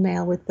out an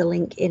email with the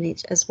link in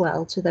it as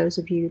well to those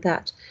of you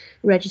that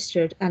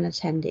registered and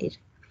attended.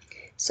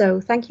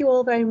 So thank you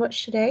all very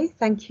much today.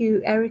 Thank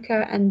you,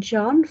 Erica and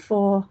John,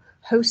 for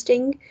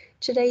hosting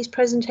today's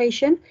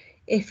presentation.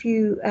 If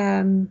you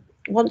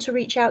want to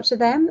reach out to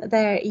them,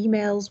 their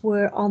emails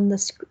were on the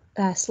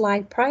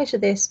slide prior to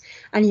this,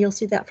 and you'll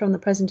see that from the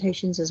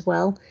presentations as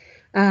well.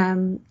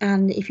 And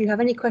if you have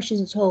any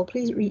questions at all,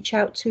 please reach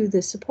out to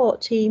the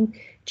support team,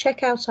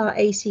 check out our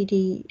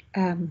ACD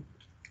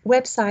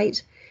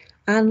website,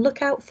 and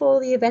look out for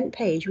the event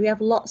page. We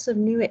have lots of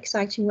new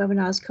exciting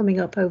webinars coming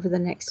up over the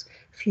next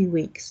few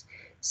weeks.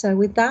 So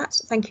with that,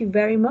 thank you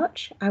very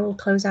much. I will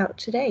close out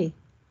today.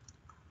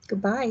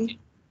 Goodbye.